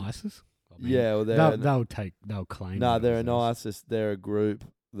it's just even a- ISIS? I mean, Yeah, well, they'll claim. No, it they're as an theirs. ISIS. They're a group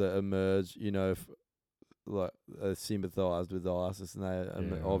that emerged, like sympathised with ISIS, and they are Yeah,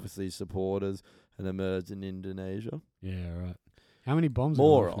 right. obviously supporters and emerged in Indonesia. Yeah, right. How many bombs?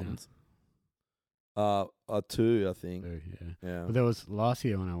 are off now? Morons. Two, I think. Two, yeah. Yeah, But there was last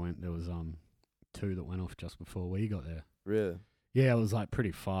year when I went. There was two that went off just before we got there. really. Yeah, it was like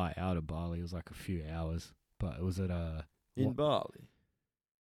pretty far out of Bali. It was like a few hours, but it was at In What- Bali,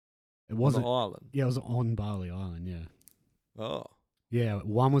 it on wasn't. the island. Yeah, it was on Bali Island. Yeah, Oh, yeah.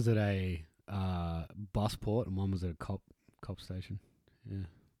 One was at a bus port, and one was at a cop station. Yeah,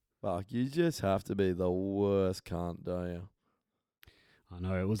 fuck! You just have to be the worst cunt, don't you? I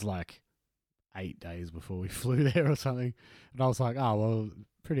know. It was like 8 days before we flew there or something, and I was like, oh well,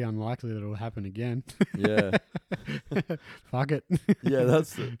 pretty unlikely that it'll happen again. Yeah. Fuck it. Yeah,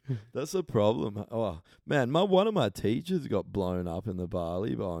 that's the problem. Oh man, one of my teachers got blown up in the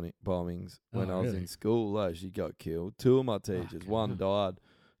Bali bombings when Oh, I was really? in school. Like, she got killed. Two of my teachers, Fucking one hell. died,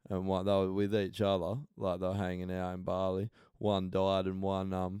 and one they were with each other, like they were hanging out in Bali. One died, and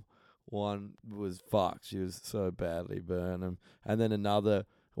one was fucked. She was so badly burned, and then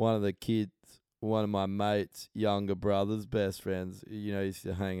one of the kids, one of my mates' younger brother's best friends, used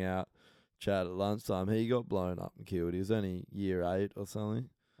to hang out. Chat at lunchtime, he got blown up and killed. He was only year 8 or something.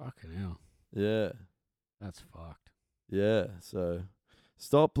 Fucking hell, Yeah, that's fucked. yeah. So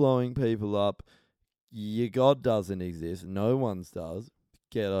stop blowing people up. Your God doesn't exist. No one's does.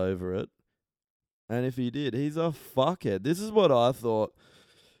 Get over it. And if he did, he's a fuckhead. This is what I thought.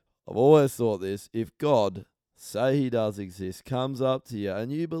 I've always thought this. If God, say he does exist, comes up to you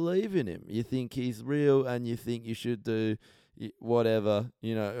and you believe in him, you think he's real and you think you should do whatever,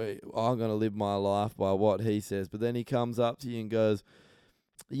 I'm going to live my life by what he says. But then he comes up to you and goes,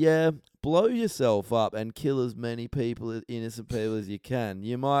 yeah, blow yourself up and kill as many people, innocent people as you can.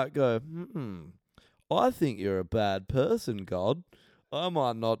 You might go, I think you're a bad person, God. I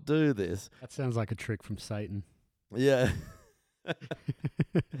might not do this. That sounds like a trick from Satan. Yeah.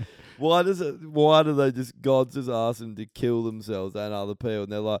 Why do they God just ask them to kill themselves and other people,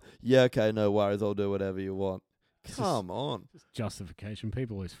 and they're like, yeah, okay, no worries, I'll do whatever you want. Come on. Just justification.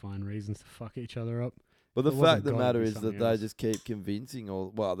 People always find reasons to fuck each other up. But the If it wasn't fact of the God, matter it'd be is that something they else. just keep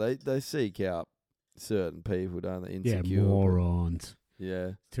convincing they seek out certain people, don't they? Yeah, Insecure. morons.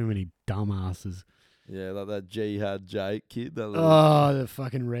 Yeah. Too many dumbasses. Yeah, like that Jihad Jake kid. That little Oh, the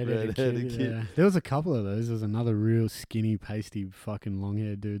fucking redheaded redheaded kid. kid. Yeah. There was a couple of those. There was another real skinny, pasty, fucking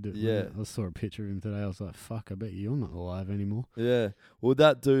long-haired dude. Yeah. I saw a picture of him today. I was like, fuck, I bet you're not alive anymore. Yeah. Well,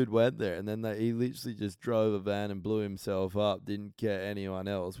 that dude went there, and then he literally just drove a van and blew himself up. Didn't get anyone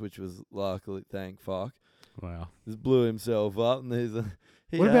else, which was luckily, thank fuck. Wow. Just blew himself up, and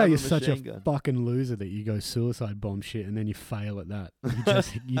he What had about a you're such a machine gun. fucking loser that you go suicide bomb shit and then you fail at that?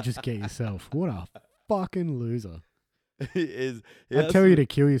 You just get yourself. What a fucking loser. He is. I tell you to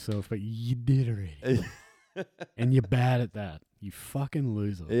kill yourself, but you did already. And you're bad at that. You fucking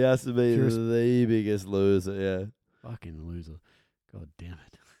loser. He has to be You're a the biggest loser. Yeah. Fucking loser. God damn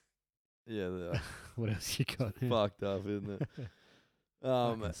it. Yeah. What else you got? Fucked up, isn't it?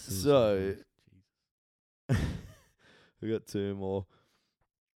 Fucking So suicide we got two more.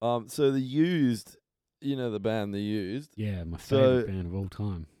 So the Used, you know the band The Used. yeah, my So- favorite band of all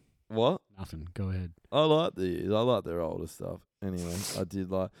time. What? Nothing. Go ahead. I like The Used. I like their older stuff. Anyway, I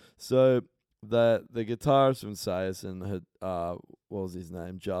did like. So the guitarist from Sayerson had what was his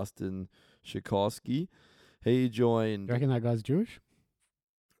name? Justin Shikowski. He joined. You reckon that guy's Jewish?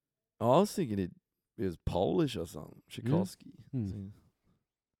 I was thinking he was Polish or something. Shikowski. Hmm.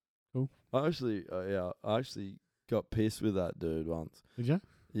 Cool. I actually got pissed with that dude once. Did you?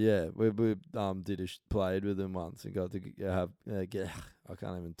 Yeah, we played with him once and got to get. I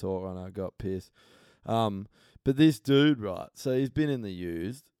can't even talk right now. I got pissed. But this dude, right? So he's been in the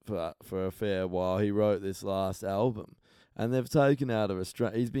Used for a fair while. He wrote this last album, and they've taken out a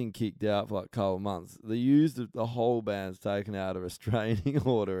restraint. He's been kicked out for like a couple of months. The Used, the whole band's taken out a restraining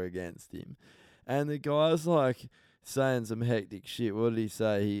order against him, and the guy's like saying some hectic shit. What did he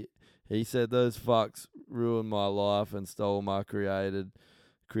say? He said those fucks ruined my life and stole my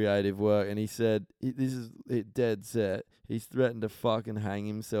creative work, and he said this is it dead set. He's threatened to fucking hang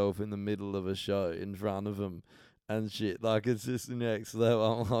himself in the middle of a show in front of him and shit. Like, it's just the next level.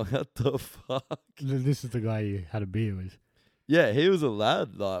 I'm like, what the fuck? This is the guy you had a beer with. Yeah, he was a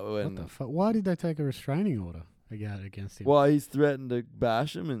lad. Like What when the fuck? Why did they take a restraining order against him? well, he's threatened to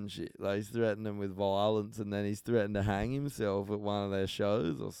bash him and shit. Like, he's threatened him with violence, and then he's threatened to hang himself at one of their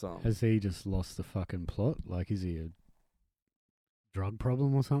shows or something. Has he just lost the fucking plot? Like, is he a drug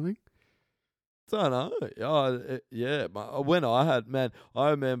problem or something? Don't know. Yeah. When I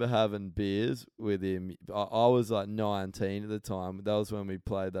remember having beers with him. I was like 19 at the time. That was when we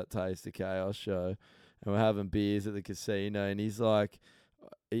played that Taste of Chaos show, and we're having beers at the casino. And he's like,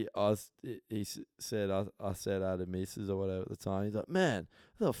 I said I had a missus or whatever at the time. He's like, man,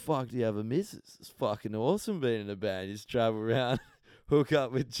 how the fuck do you have a missus? It's fucking awesome being in a band. You just travel around, hook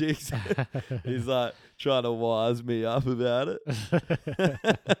up with chicks. He's like trying to wise me up about it.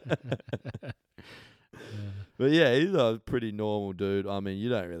 But yeah, he's a pretty normal dude. I mean, you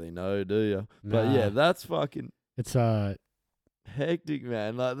don't really know, do you? But yeah, Nah. that's fucking It's hectic,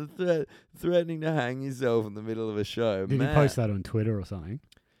 man. Like the threatening to hang yourself in the middle of a show. did man. he post that on Twitter or something?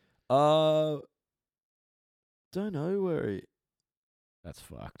 Don't know where he. That's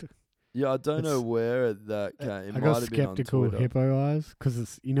fucked. Yeah, I don't know It's- where that came. It I might got have been on skeptical Twitter. hippo eyes because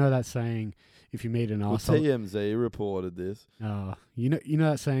it's that saying, if you meet an Well, asshole, TMZ reported this. you know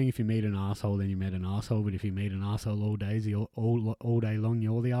that saying, if you meet an asshole, then you met an asshole. But if you meet an asshole all day long,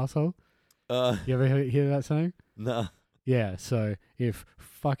 you're the asshole. You ever hear that saying? Nah. Yeah. So if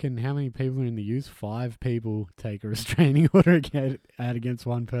fucking how many people are in the use? 5 people take a restraining order against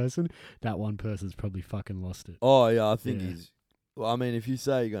one person. That one person's probably fucking lost it. Oh yeah, I think Yeah. he's. Well, I mean, if you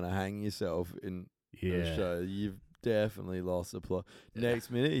say you're gonna hang yourself in a Yeah. show, you've definitely lost the plot. Yeah. Next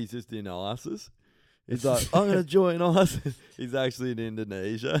minute, he's just in ISIS. He's like, I'm gonna join ISIS. He's actually in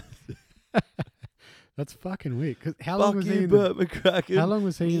Indonesia. That's fucking weird. 'Cause how long Fuck was he you, in? Burt McCracken. How long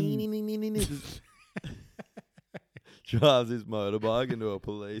was he in? Drives his motorbike into a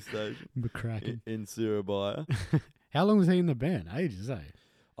police station McCracken. in Surabaya. How long was he in the band? Ages, eh?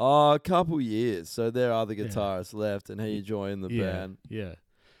 A couple years. So there are other Yeah. guitarists left, and he joined the band. Yeah.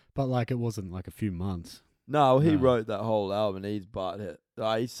 But like it wasn't like a few months. No, he No. wrote that whole album. He's butthead.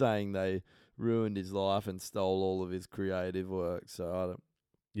 He's saying they ruined his life and stole all of his creative work. So I don't.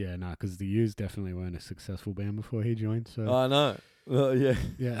 Yeah, no, because the Used definitely weren't a successful band before he joined. So I know. Well, yeah.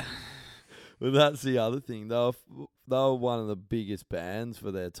 yeah, Well, that's the other thing. They were one of the biggest bands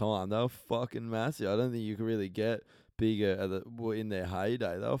for their time. They were fucking massive. I don't think you could really get bigger in their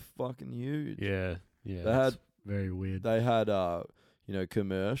heyday. They were fucking huge. yeah. They That's had very weird. they had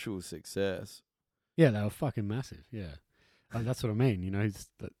commercial success. Yeah, they were fucking massive. Yeah. That's what I mean. You know,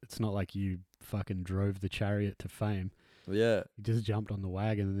 it's not like you fucking drove the chariot to fame. Yeah. You just jumped on the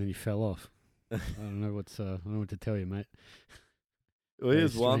wagon and then you fell off. I don't know what to tell you, mate. Well, Very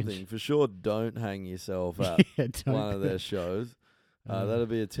here's one strange. thing for sure: don't hang yourself at Yeah, don't. one of their shows. That'd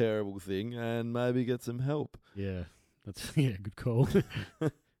be a terrible thing, and maybe get some help. Yeah, that's good call.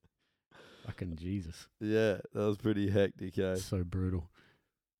 Fucking Jesus, Yeah, that was pretty hectic, eh? so brutal.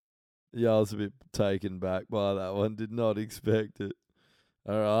 Yeah, I was a bit taken back by that one. Did not expect it.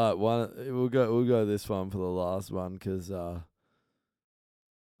 All right, we'll go this one for the last one because I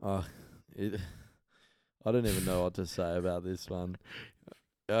don't even know what to say about this one.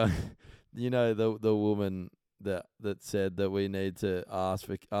 You know the woman that said that we need to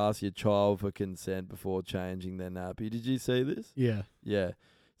ask your child for consent before changing their nappy. Did you see this? Yeah. Yeah.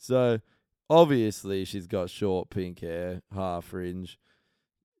 So obviously she's got short pink hair, half fringe.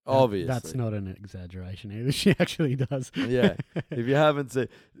 Obviously. That's not an exaggeration either. She actually does. Yeah. If you haven't seen,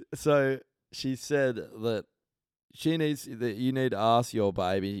 so she said that you need to ask your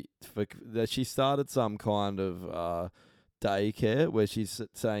baby that she started some kind of daycare where she's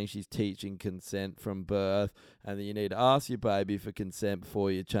saying she's teaching consent from birth, and that you need to ask your baby for consent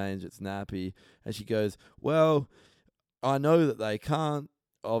before you change its nappy. And she goes, well, I know that they can't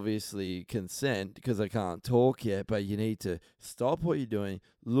obviously consent because they can't talk yet, but you need to stop what you're doing,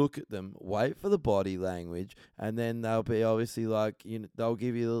 look at them, wait for the body language, and then they'll be obviously like, they'll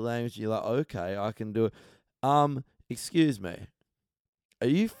give you the language. You're like, okay, I can do it. Excuse me, are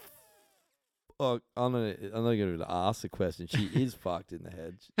you? I'm not going to ask the question. She is fucked in the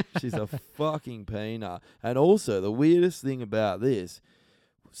head. She's a fucking peanut. And also, the weirdest thing about this,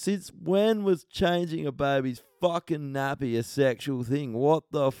 since when was changing a baby's fucking nappy a sexual thing? What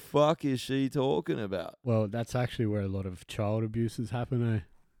the fuck is she talking about? Well, that's actually where a lot of child abuses happen, eh?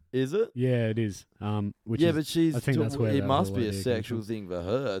 Is it? Yeah, it is. But she's. I think that's where it that must whole be a idea comes sexual from. thing for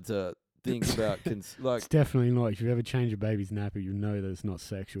her to think about. It's definitely not. If you ever change a baby's nappy, you know that it's not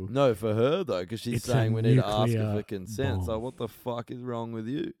sexual. No, for her though, because she's It's saying a we need to ask her nuclear for consent. So bomb. what the fuck is wrong with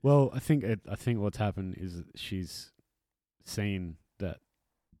you? Well, I think what's happened is that she's seen that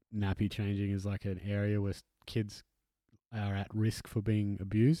nappy changing is like an area where kids are at risk for being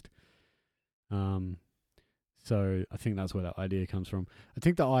abused. So I think that's where that idea comes from. I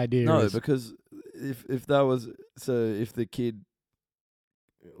think the idea is because if that was if the kid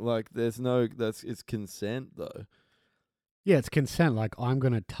it's consent though. yeah, it's consent. Like, I'm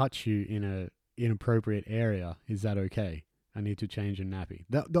gonna touch you in a inappropriate area. Is that okay? I need to change a nappy.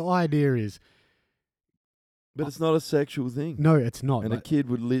 The idea is But it's not a sexual thing. no, it's not. And a kid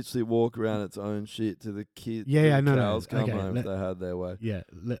would literally walk around its own shit to the kid. Yeah, the no. cows come Okay, home if they had their way. Yeah,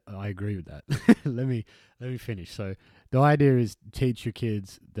 I agree with that. let me finish. So the idea is teach your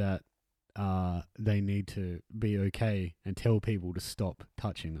kids that they need to be okay and tell people to stop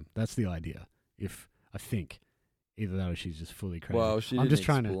touching them. That's the idea. I think either that or she's just fully crazy. Well, she didn't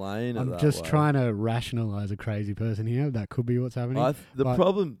explain it I'm that just way. trying to rationalize a crazy person here. That could be what's happening.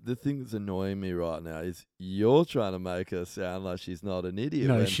 The thing that's annoying me right now is you're trying to make her sound like she's not an idiot.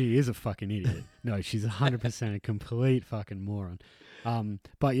 No, she is a fucking idiot. No, she's 100% a complete fucking moron.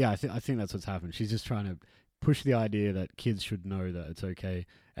 But yeah, I think that's what's happened. She's just trying to push the idea that kids should know that it's okay,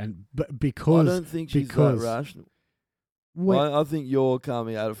 but because I don't think she's that rational. I think you're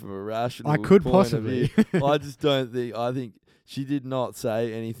coming at it from a rational. I could point possibly. Of view. I just don't think. I think she did not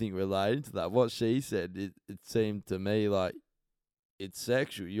say anything related to that. What she said, it seemed to me like it's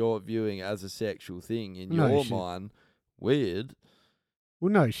sexual. You're viewing it as a sexual thing in your mind. Weird.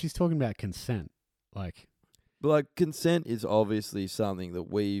 Well, no, she's talking about consent. But consent is obviously something that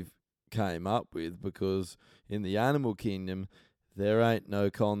we've came up with because in the animal kingdom there ain't no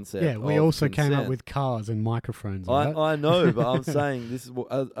concept. Yeah, we also consent. came up with cars and microphones. Right? I know, but I'm saying this is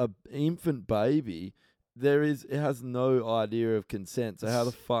a infant baby. It has no idea of consent. So how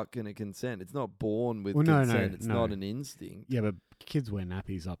the fuck can it consent? It's not born with consent. It's not an instinct. Yeah, but kids wear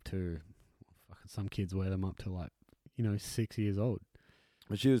nappies up to. Some kids wear them up to 6 years old.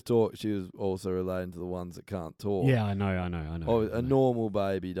 But she was also relating to the ones that can't talk. Yeah, I know. A normal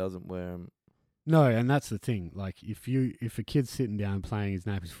baby doesn't wear them. No, and that's the thing. Like, if a kid's sitting down playing his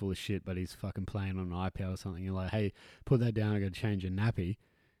nappy's full of shit, but he's fucking playing on an iPad or something, you're like, hey, put that down, I gotta change your nappy.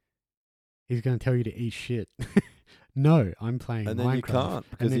 He's gonna tell you to eat shit. No, I'm playing and Minecraft. then you can't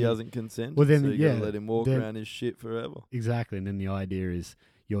because he hasn't consented. Well, then, so you gotta let him walk around his shit forever. Exactly, and then the idea is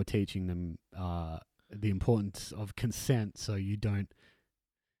you're teaching them the importance of consent, so you don't.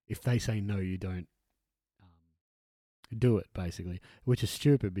 If they say no, you don't do it, basically, which is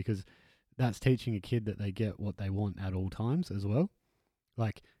stupid because that's teaching a kid that they get what they want at all times as well.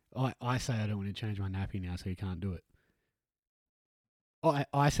 Like, I say I don't want to change my nappy now, so you can't do it.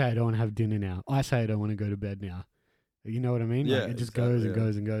 I say I don't want to have dinner now. I say I don't want to go to bed now. You know what I mean? Yeah, Like, it just exactly, goes and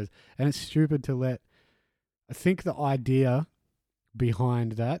goes and goes. And it's stupid to let... I think the idea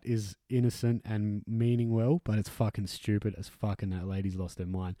behind that is innocent and meaning well, but it's fucking stupid as fucking that lady's lost her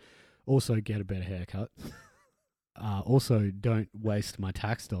mind. Also, get a better haircut. Also, don't waste my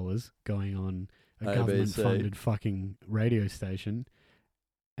tax dollars going on a ABC. government-funded fucking radio station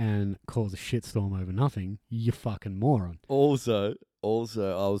and cause a shitstorm over nothing. You fucking moron. Also, I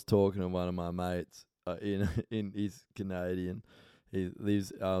was talking to one of my mates he's Canadian. He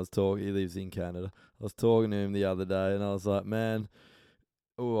lives in Canada. I was talking to him the other day, and I was like, man,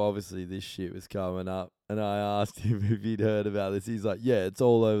 obviously this shit was coming up. And I asked him if he'd heard about this. He's like, yeah, it's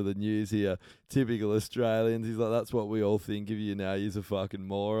all over the news here. Typical Australians. He's like, that's what we all think of you now. You're fucking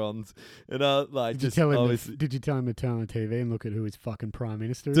morons. And I like, did you tell him to turn on the TV and look at who his fucking prime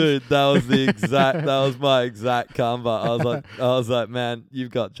minister is? Dude, that was my exact cover. I was like, man,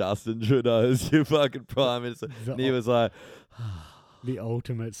 you've got Justin Trudeau as your fucking prime minister. And he was like, the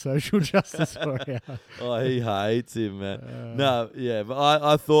ultimate social justice warrior. Oh, he hates him, man. No, yeah, but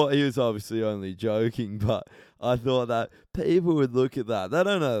I thought he was obviously only joking, but I thought that people would look at that. They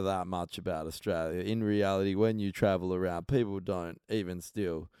don't know that much about Australia. In reality, when you travel around, people don't even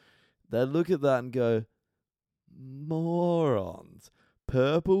still. They look at that and go, morons.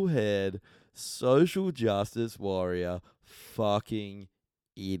 Purple-haired, social justice warrior, fucking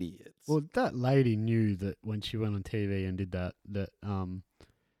idiots. Well, that lady knew that when she went on TV and did that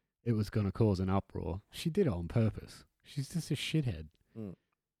it was going to cause an uproar. She did it on purpose. She's just a shithead. Mm.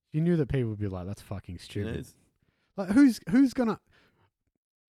 She knew that people would be like, that's fucking stupid. Like, who's going to...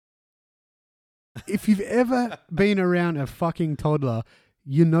 If you've ever been around a fucking toddler,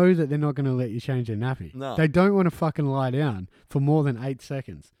 you know that they're not going to let you change their nappy. No. They don't want to fucking lie down for more than 8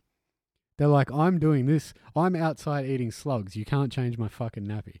 seconds. They're like, I'm doing this. I'm outside eating slugs. You can't change my fucking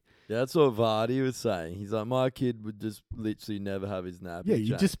nappy. Yeah, that's what Vardy was saying. He's like, my kid would just literally never have his nappy. Yeah,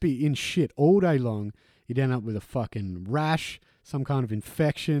 you'd just be in shit all day long. You'd end up with a fucking rash, some kind of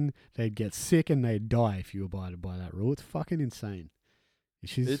infection. They'd get sick and they'd die if you abided by that rule. It's fucking insane.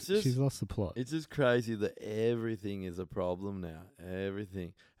 She's lost the plot. It's just crazy that everything is a problem now.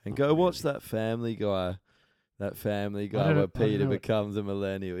 Everything. And go watch that Family Guy. That Family Guy where Peter becomes a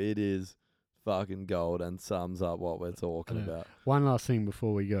millennial. It is fucking gold and sums up what we're talking about. One last thing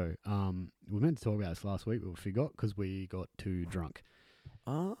before we go. We meant to talk about this last week, but we forgot because we got too drunk.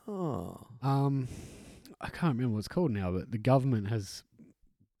 Oh. I can't remember what it's called now, but the government has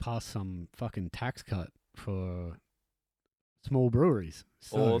passed some fucking tax cut for small breweries.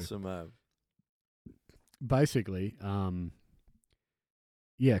 So awesome, man. Basically,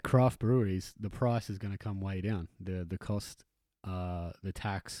 craft breweries, the price is going to come way down. The cost, the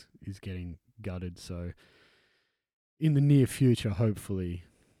tax is getting gutted. So in the near future, hopefully,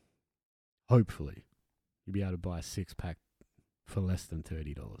 you'll be able to buy a 6-pack for less than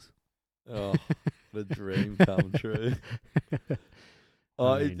 $30. Oh, the dream come true.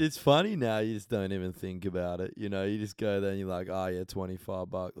 Oh, it's funny now. You just don't even think about it. You know, you just go there and you're like, oh yeah,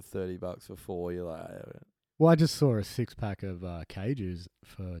 $25 or $30 for 4. You're like, oh, yeah. Well, I just saw a 6-pack of Cages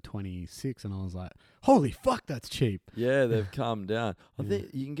for $26, and I was like, holy fuck, that's cheap. Yeah, they've come down. I think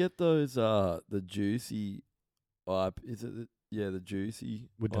you can get those the juicy is it the juicy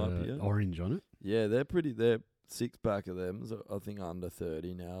with IPA? The orange on it. Yeah, they're 6-pack of them. So I think under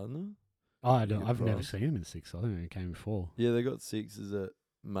 30 now, isn't it? Oh, I've never seen them in 6. I think they came before. Yeah, they got 6s at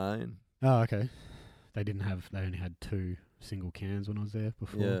Maine. Oh, okay. They only had 2 single cans when I was there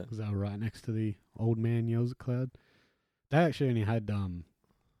before. Yeah. Because they were right next to the old man yells at cloud. They actually only had 2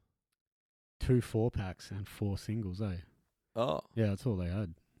 4-packs and 4 singles, eh? Oh. Yeah, that's all they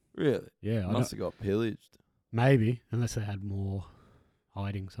had. Really? Yeah. Must have got pillaged. Maybe, unless they had more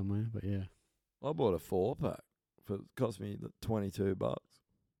hiding somewhere, but yeah. I bought a 4-pack. It cost me $22.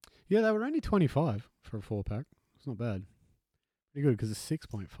 Yeah, they were only 25 for a 4-pack. It's not bad. Pretty good because it's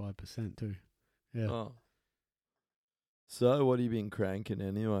 6.5% too. Yeah. Oh. So, what have you been cranking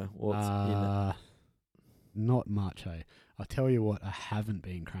anyway? What's in it? Not much, hey. I'll tell you what I haven't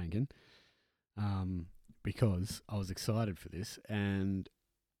been cranking because I was excited for this and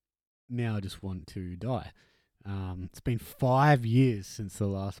now I just want to die. It's been 5 years since the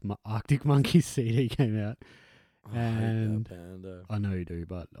last Arctic Monkeys CD came out. And I know you do,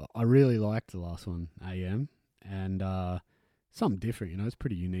 but I really liked the last one, AM, and something different, you know. It's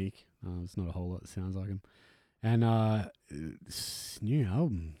pretty unique. There's not a whole lot that sounds like him. And this new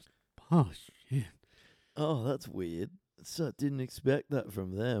album, oh shit, oh, that's weird. So didn't expect that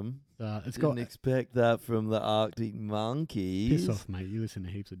from them. It's Didn't got expect that from the Arctic Monkeys. piss off, mate. You listen to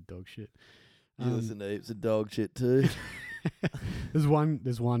heaps of dog shit. You listen to heaps of dog shit too. There's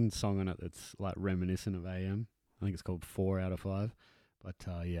one song on it that's like reminiscent of AM. I think it's called 4 out of 5. But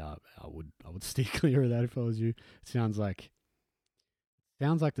yeah, I would steer clear of that if I was you. It sounds like the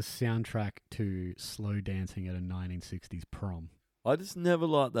soundtrack to slow dancing at a 1960s prom. I just never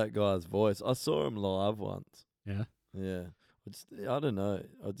liked that guy's voice. I saw him live once. Yeah. Yeah. I don't know.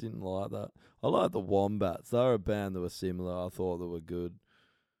 I didn't like that. I like the Wombats. They were a band that were similar. I thought they were good.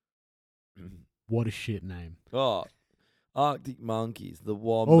 What a shit name. Oh, Arctic Monkeys, the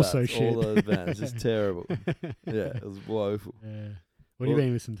Wombats, Also shit. all those bands. It's terrible. Yeah, it was woeful. Yeah. What have you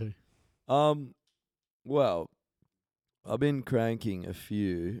been listening to? Well, I've been cranking a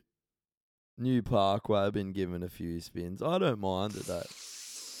few. New Parkway, I've been giving a few spins. I don't mind it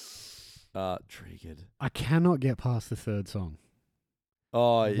though. Triggered. I cannot get past the third song.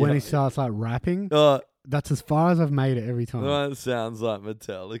 Oh, yeah. When he starts like rapping, that's as far as I've made it every time. That sounds like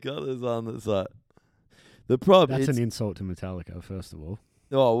Metallica. There's one that's like the problem. That's an insult to Metallica, first of all.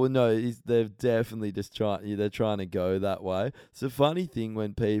 Oh well, no, they've definitely just they're trying to go that way. It's a funny thing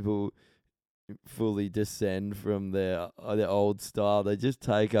when people fully descend from their old style. They just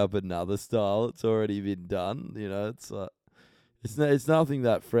take up another style. It's already been done. You know, it's like it's nothing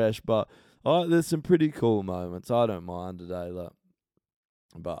that fresh, but there's some pretty cool moments. I don't mind today, like,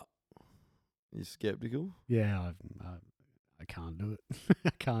 but you skeptical? Yeah, I can't do it.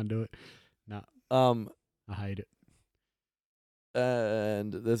 I can't do it. No. I hate it.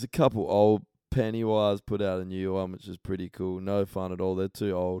 And there's a couple old Pennywise put out a new one, which is pretty cool. No fun at all. They're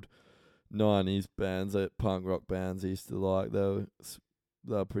two old 90s bands, punk rock bands I used to like.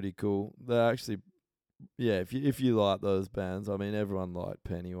 They're pretty cool. They're actually, yeah, if you like those bands, I mean, everyone liked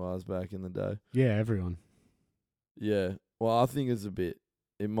Pennywise back in the day. Yeah, everyone. Yeah. Well, I think it's a bit,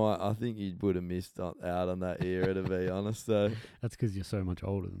 I think you would have missed out on that era, to be honest, though. That's because you're so much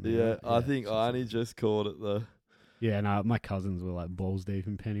older than me. Yeah, right? I think I only just caught it, though. Yeah, no, my cousins were like balls deep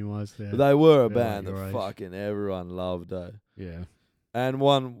in Pennywise. They were a They're band like that your age. fucking everyone loved, though. Yeah. And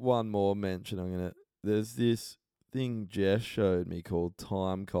one more mention there's this thing Jess showed me called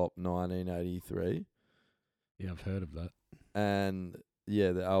Time Cop 1983. Yeah, I've heard of that. And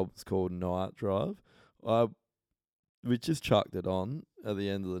yeah, the album's called Night Drive. We just chucked it on at the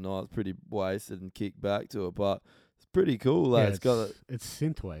end of the night. It's pretty wasted and kicked back to it, but it's pretty cool. Like, Yeah, it's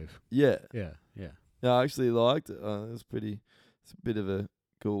synthwave. Yeah. Yeah. I actually liked it. It's a bit of a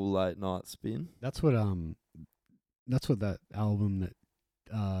cool late night spin. That's what that album that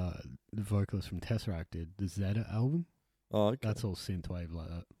the vocalist from Tesseract did, the Zeta album. Oh, okay. That's all synthwave like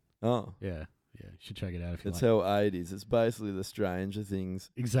that. Oh. Yeah. You should check it out if you It's like. hell 80s. It's basically the Stranger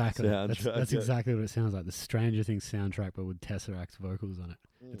Things Exactly. soundtrack. That's exactly what it sounds like. The Stranger Things soundtrack, but with Tesseract's vocals on it.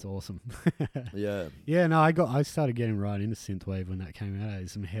 It's awesome. Yeah. Yeah, no, I started getting right into synthwave when that came out.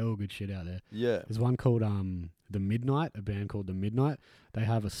 There's some hell good shit out there. Yeah. There's one called The Midnight, a band called The Midnight. They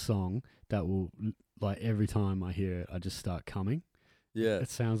have a song that will, like, every time I hear it, I just start coming. Yeah. It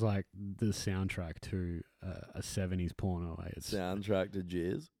sounds like the soundtrack to a 70s porno. It's Soundtrack to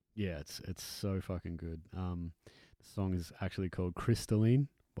Jizz. Yeah, it's so fucking good. The song is actually called Crystalline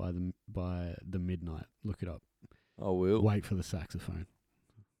by the Midnight. Look it up. I will. Wait for the saxophone.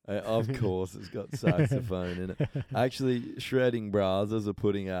 Of course, it's got saxophone in it. Actually, Shredding Brazzers are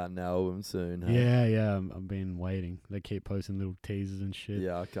putting out an album soon. Hey? Yeah. I've been waiting. They keep posting little teasers and shit.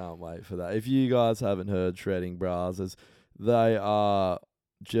 Yeah, I can't wait for that. If you guys haven't heard Shredding Brazzers, they are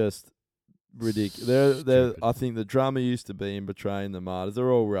just ridiculous. I think the drummer used to be in Betraying the Martyrs.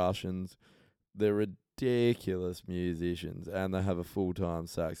 They're all Russians. They're ridiculous musicians, and they have a full-time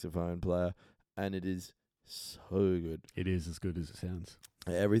saxophone player, and it is so good. It is as good as it sounds.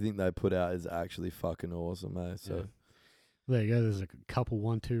 Everything they put out is actually fucking awesome, eh? So yeah. There you go. There's a couple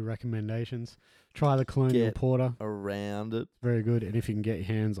 1-2 recommendations. Try the Colonial Porter. Around it. Very good. And if you can get your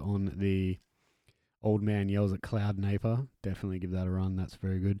hands on the Old Man Yells at Cloud Naper, definitely give that a run. That's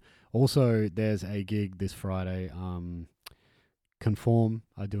very good. Also, there's a gig this Friday. Conform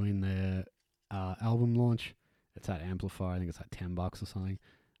are doing their album launch. It's at Amplifier. I think it's like $10 or something.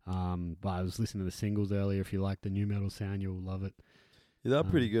 But I was listening to the singles earlier. If you like the new metal sound, you'll love it. Yeah, they're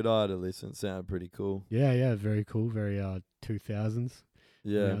pretty good. I had a listen. It sounded pretty cool. Yeah, very cool. Very 2000s.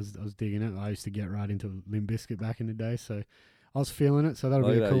 Yeah. I was digging it. I used to get right into Limp Bizkit back in the day, so I was feeling it. So that'll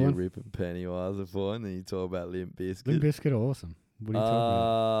be a cool one. You ripping Pennywise before, and then you talk about Limp Bizkit. Limp Bizkit are awesome. What are you talking